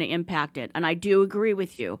is going to impact it. And I do agree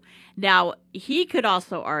with you. Now, he could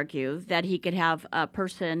also argue that he could have a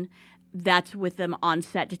person that's with them on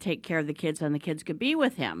set to take care of the kids, and the kids could be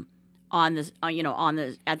with him on this,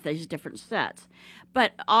 at these different sets.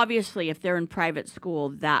 But obviously, if they're in private school,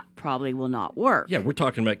 that probably will not work. Yeah, we're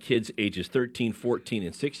talking about kids ages 13, 14,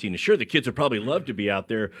 and 16. And sure, the kids would probably love to be out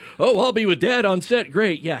there. Oh, I'll be with Dad on set.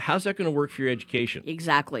 Great. Yeah, how's that going to work for your education?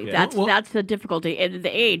 Exactly. Yeah. That's the difficulty. And the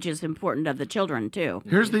age is important of the children, too.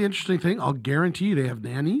 Here's the interesting thing. I'll guarantee you they have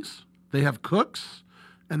nannies, they have cooks,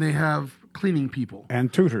 and they have cleaning people.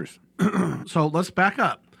 And tutors. So let's back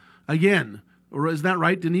up. Again, isn't that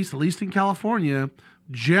right, Denise? At least in California,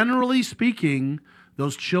 generally speaking,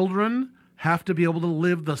 those children have to be able to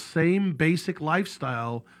live the same basic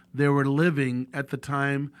lifestyle they were living at the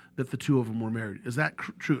time that the two of them were married. Is that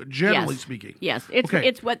true? Generally speaking. Yes.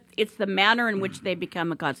 It's the manner in which they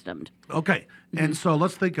become accustomed. Okay. And so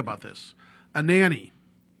let's think about this. A nanny.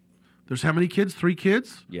 There's how many kids? 3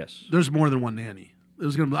 kids? Yes. There's more than one nanny.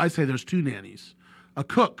 I say there's 2 nannies. A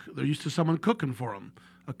cook. They're used to someone cooking for them.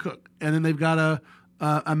 A cook. And then they've got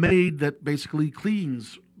a maid that basically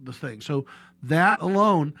cleans the thing. So that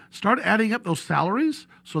alone, start adding up those salaries.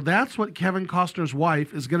 So that's what Kevin Costner's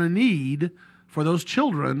wife is going to need for those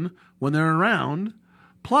children when they're around.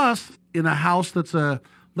 Plus, in a house that's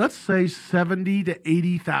let's say $70,000 to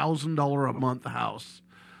 $80,000 a month house.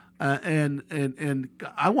 And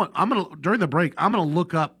during the break, I'm gonna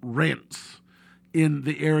look up rents in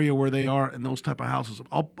the area where they are in those type of houses.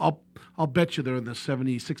 I'll bet you they're in the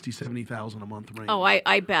 70,000 a month range. Oh,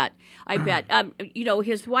 I bet.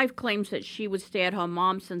 His wife claims that she was stay-at-home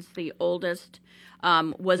mom since the oldest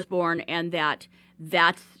was born, and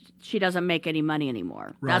that's she doesn't make any money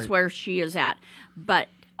anymore. Right. That's where she is at. But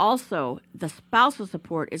also, the spousal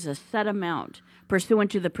support is a set amount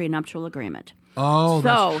pursuant to the prenuptial agreement. Oh,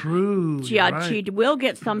 that's true. She will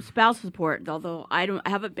get some spousal support, although I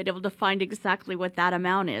haven't been able to find exactly what that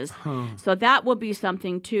amount is. So that will be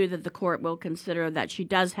something, too, that the court will consider, that she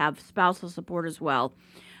does have spousal support as well.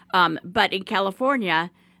 But in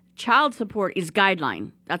California, child support is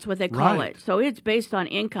guideline. That's what they call it. So it's based on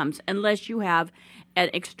incomes, unless you have an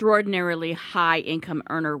extraordinarily high income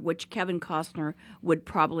earner, which Kevin Costner would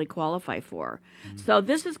probably qualify for. So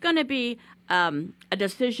this is going to be a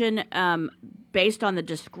decision based on the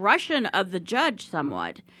discretion of the judge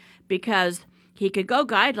somewhat, because he could go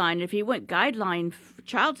guideline. If he went guideline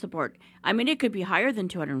child support, I mean, it could be higher than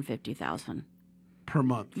 $250,000 per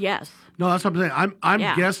month. Yes. No, that's what I'm saying. I'm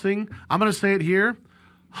guessing. I'm going to say it here.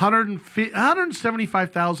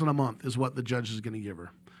 $175,000 a month is what the judge is going to give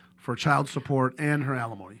her for child support and her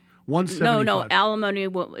alimony. No, alimony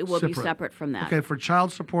will be separate from that. Okay, for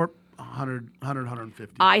child support,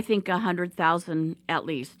 150. I think 100,000 at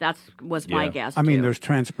least. That was my guess. I mean, there's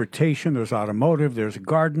transportation, there's automotive, there's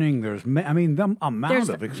gardening, the amount of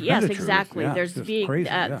expenditures. Yes, exactly. Yeah, there's crazy,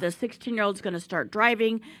 the 16-year-old's going to start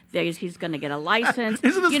driving. He's going to get a license.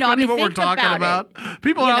 Isn't this funny what we're talking about?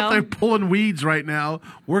 People are out there pulling weeds right now,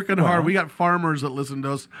 working hard. We got farmers that listen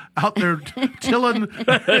to us out there tilling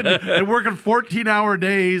and working 14-hour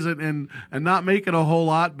days and not making a whole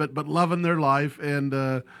lot, but loving their life.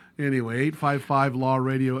 And anyway, 855 Law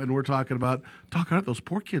Radio, and we're talking about those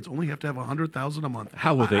poor kids only have to have $100,000 a month.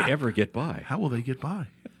 How will they ever get by? How will they get by?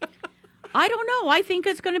 I don't know. I think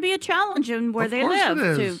it's going to be a challenge in where they live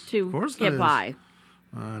to get by.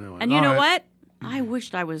 I know. And you know what? I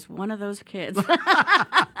wished I was one of those kids.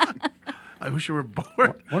 I wish you were born.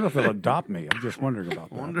 I wonder if they'll adopt me. I'm just wondering about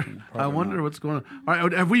that. I wonder what's going on. All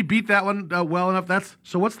right, have we beat that one well enough?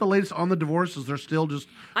 So what's the latest on the divorces? They're still just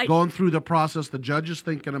going through the process. The judge is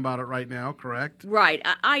thinking about it right now, correct? Right.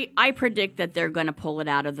 I predict that they're going to pull it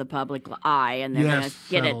out of the public eye and they're going to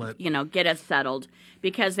get it settled,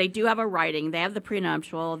 because they do have a writing. They have the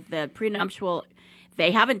prenuptial.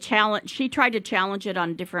 They haven't challenged. She tried to challenge it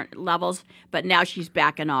on different levels, but now she's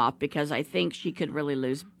backing off because I think she could really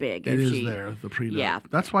lose big. It is there, the prenup. Yeah,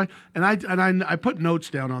 that's why. And I put notes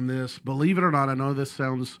down on this. Believe it or not, I know this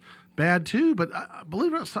sounds bad too, but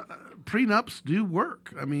believe it or not, prenups do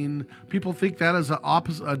work. I mean, people think that is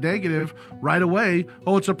a negative right away.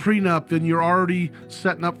 Oh, it's a prenup, then you're already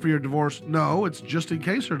setting up for your divorce. No, it's just in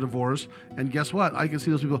case you're divorced. And guess what? I can see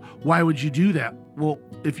those people. Why would you do that? Well,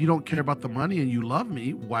 if you don't care about the money and you love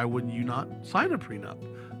me, why wouldn't you not sign a prenup?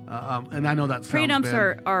 And I know that sounds prenups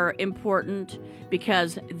bad. are important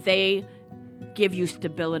because they give you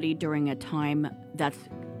stability during a time that's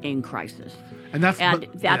in crisis. And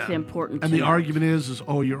that's important. And the argument is,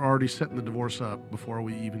 you're already setting the divorce up before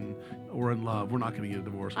we even were in love. We're not going to get a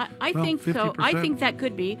divorce. I think 50%. So. I think that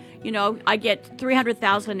could be. I get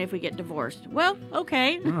 $300,000 if we get divorced. Well,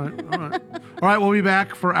 okay. All right. We'll be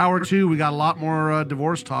back for hour 2. We got a lot more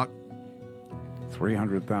divorce talk.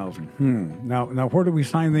 300,000. Now, where do we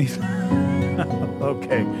sign these?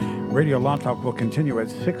 Okay. Radio Law Talk will continue at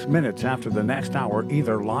 6 minutes after the next hour,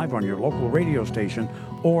 either live on your local radio station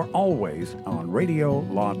or always on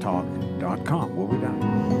radiolawtalk.com. We'll be back.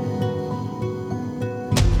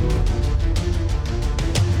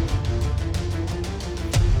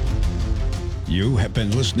 You have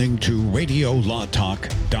been listening to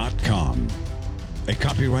radiolawtalk.com, a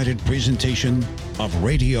copyrighted presentation of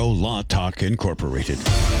Radio Law Talk Incorporated.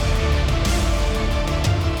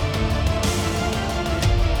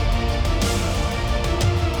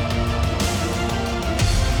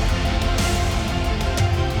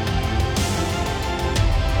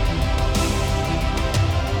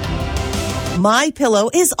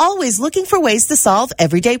 MyPillow is always looking for ways to solve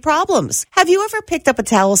everyday problems. Have you ever picked up a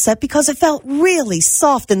towel set because it felt really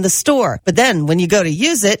soft in the store, but then when you go to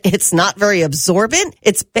use it, it's not very absorbent?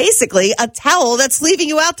 It's basically a towel that's leaving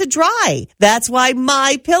you out to dry. That's why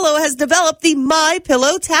MyPillow has developed the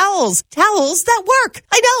MyPillow towels. Towels that work.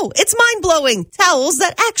 I know, it's mind-blowing. Towels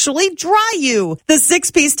that actually dry you. The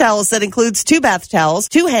 6-piece towel set includes 2 bath towels,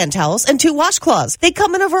 2 hand towels, and 2 washcloths. They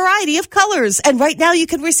come in a variety of colors, and right now you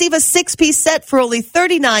can receive a 6-piece set for only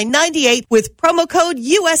 $39.98 with promo code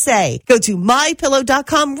USA. Go to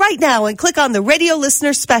MyPillow.com right now and click on the radio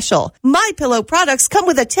listener special. MyPillow products come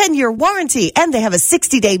with a 10-year warranty, and they have a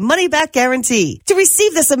 60-day money-back guarantee. To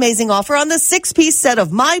receive this amazing offer on the 6-piece set of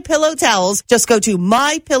MyPillow towels, just go to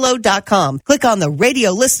MyPillow.com. Click on the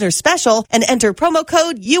radio listener special and enter promo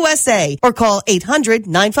code USA or call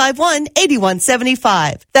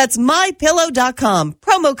 800-951-8175. That's MyPillow.com.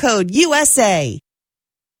 Promo code USA.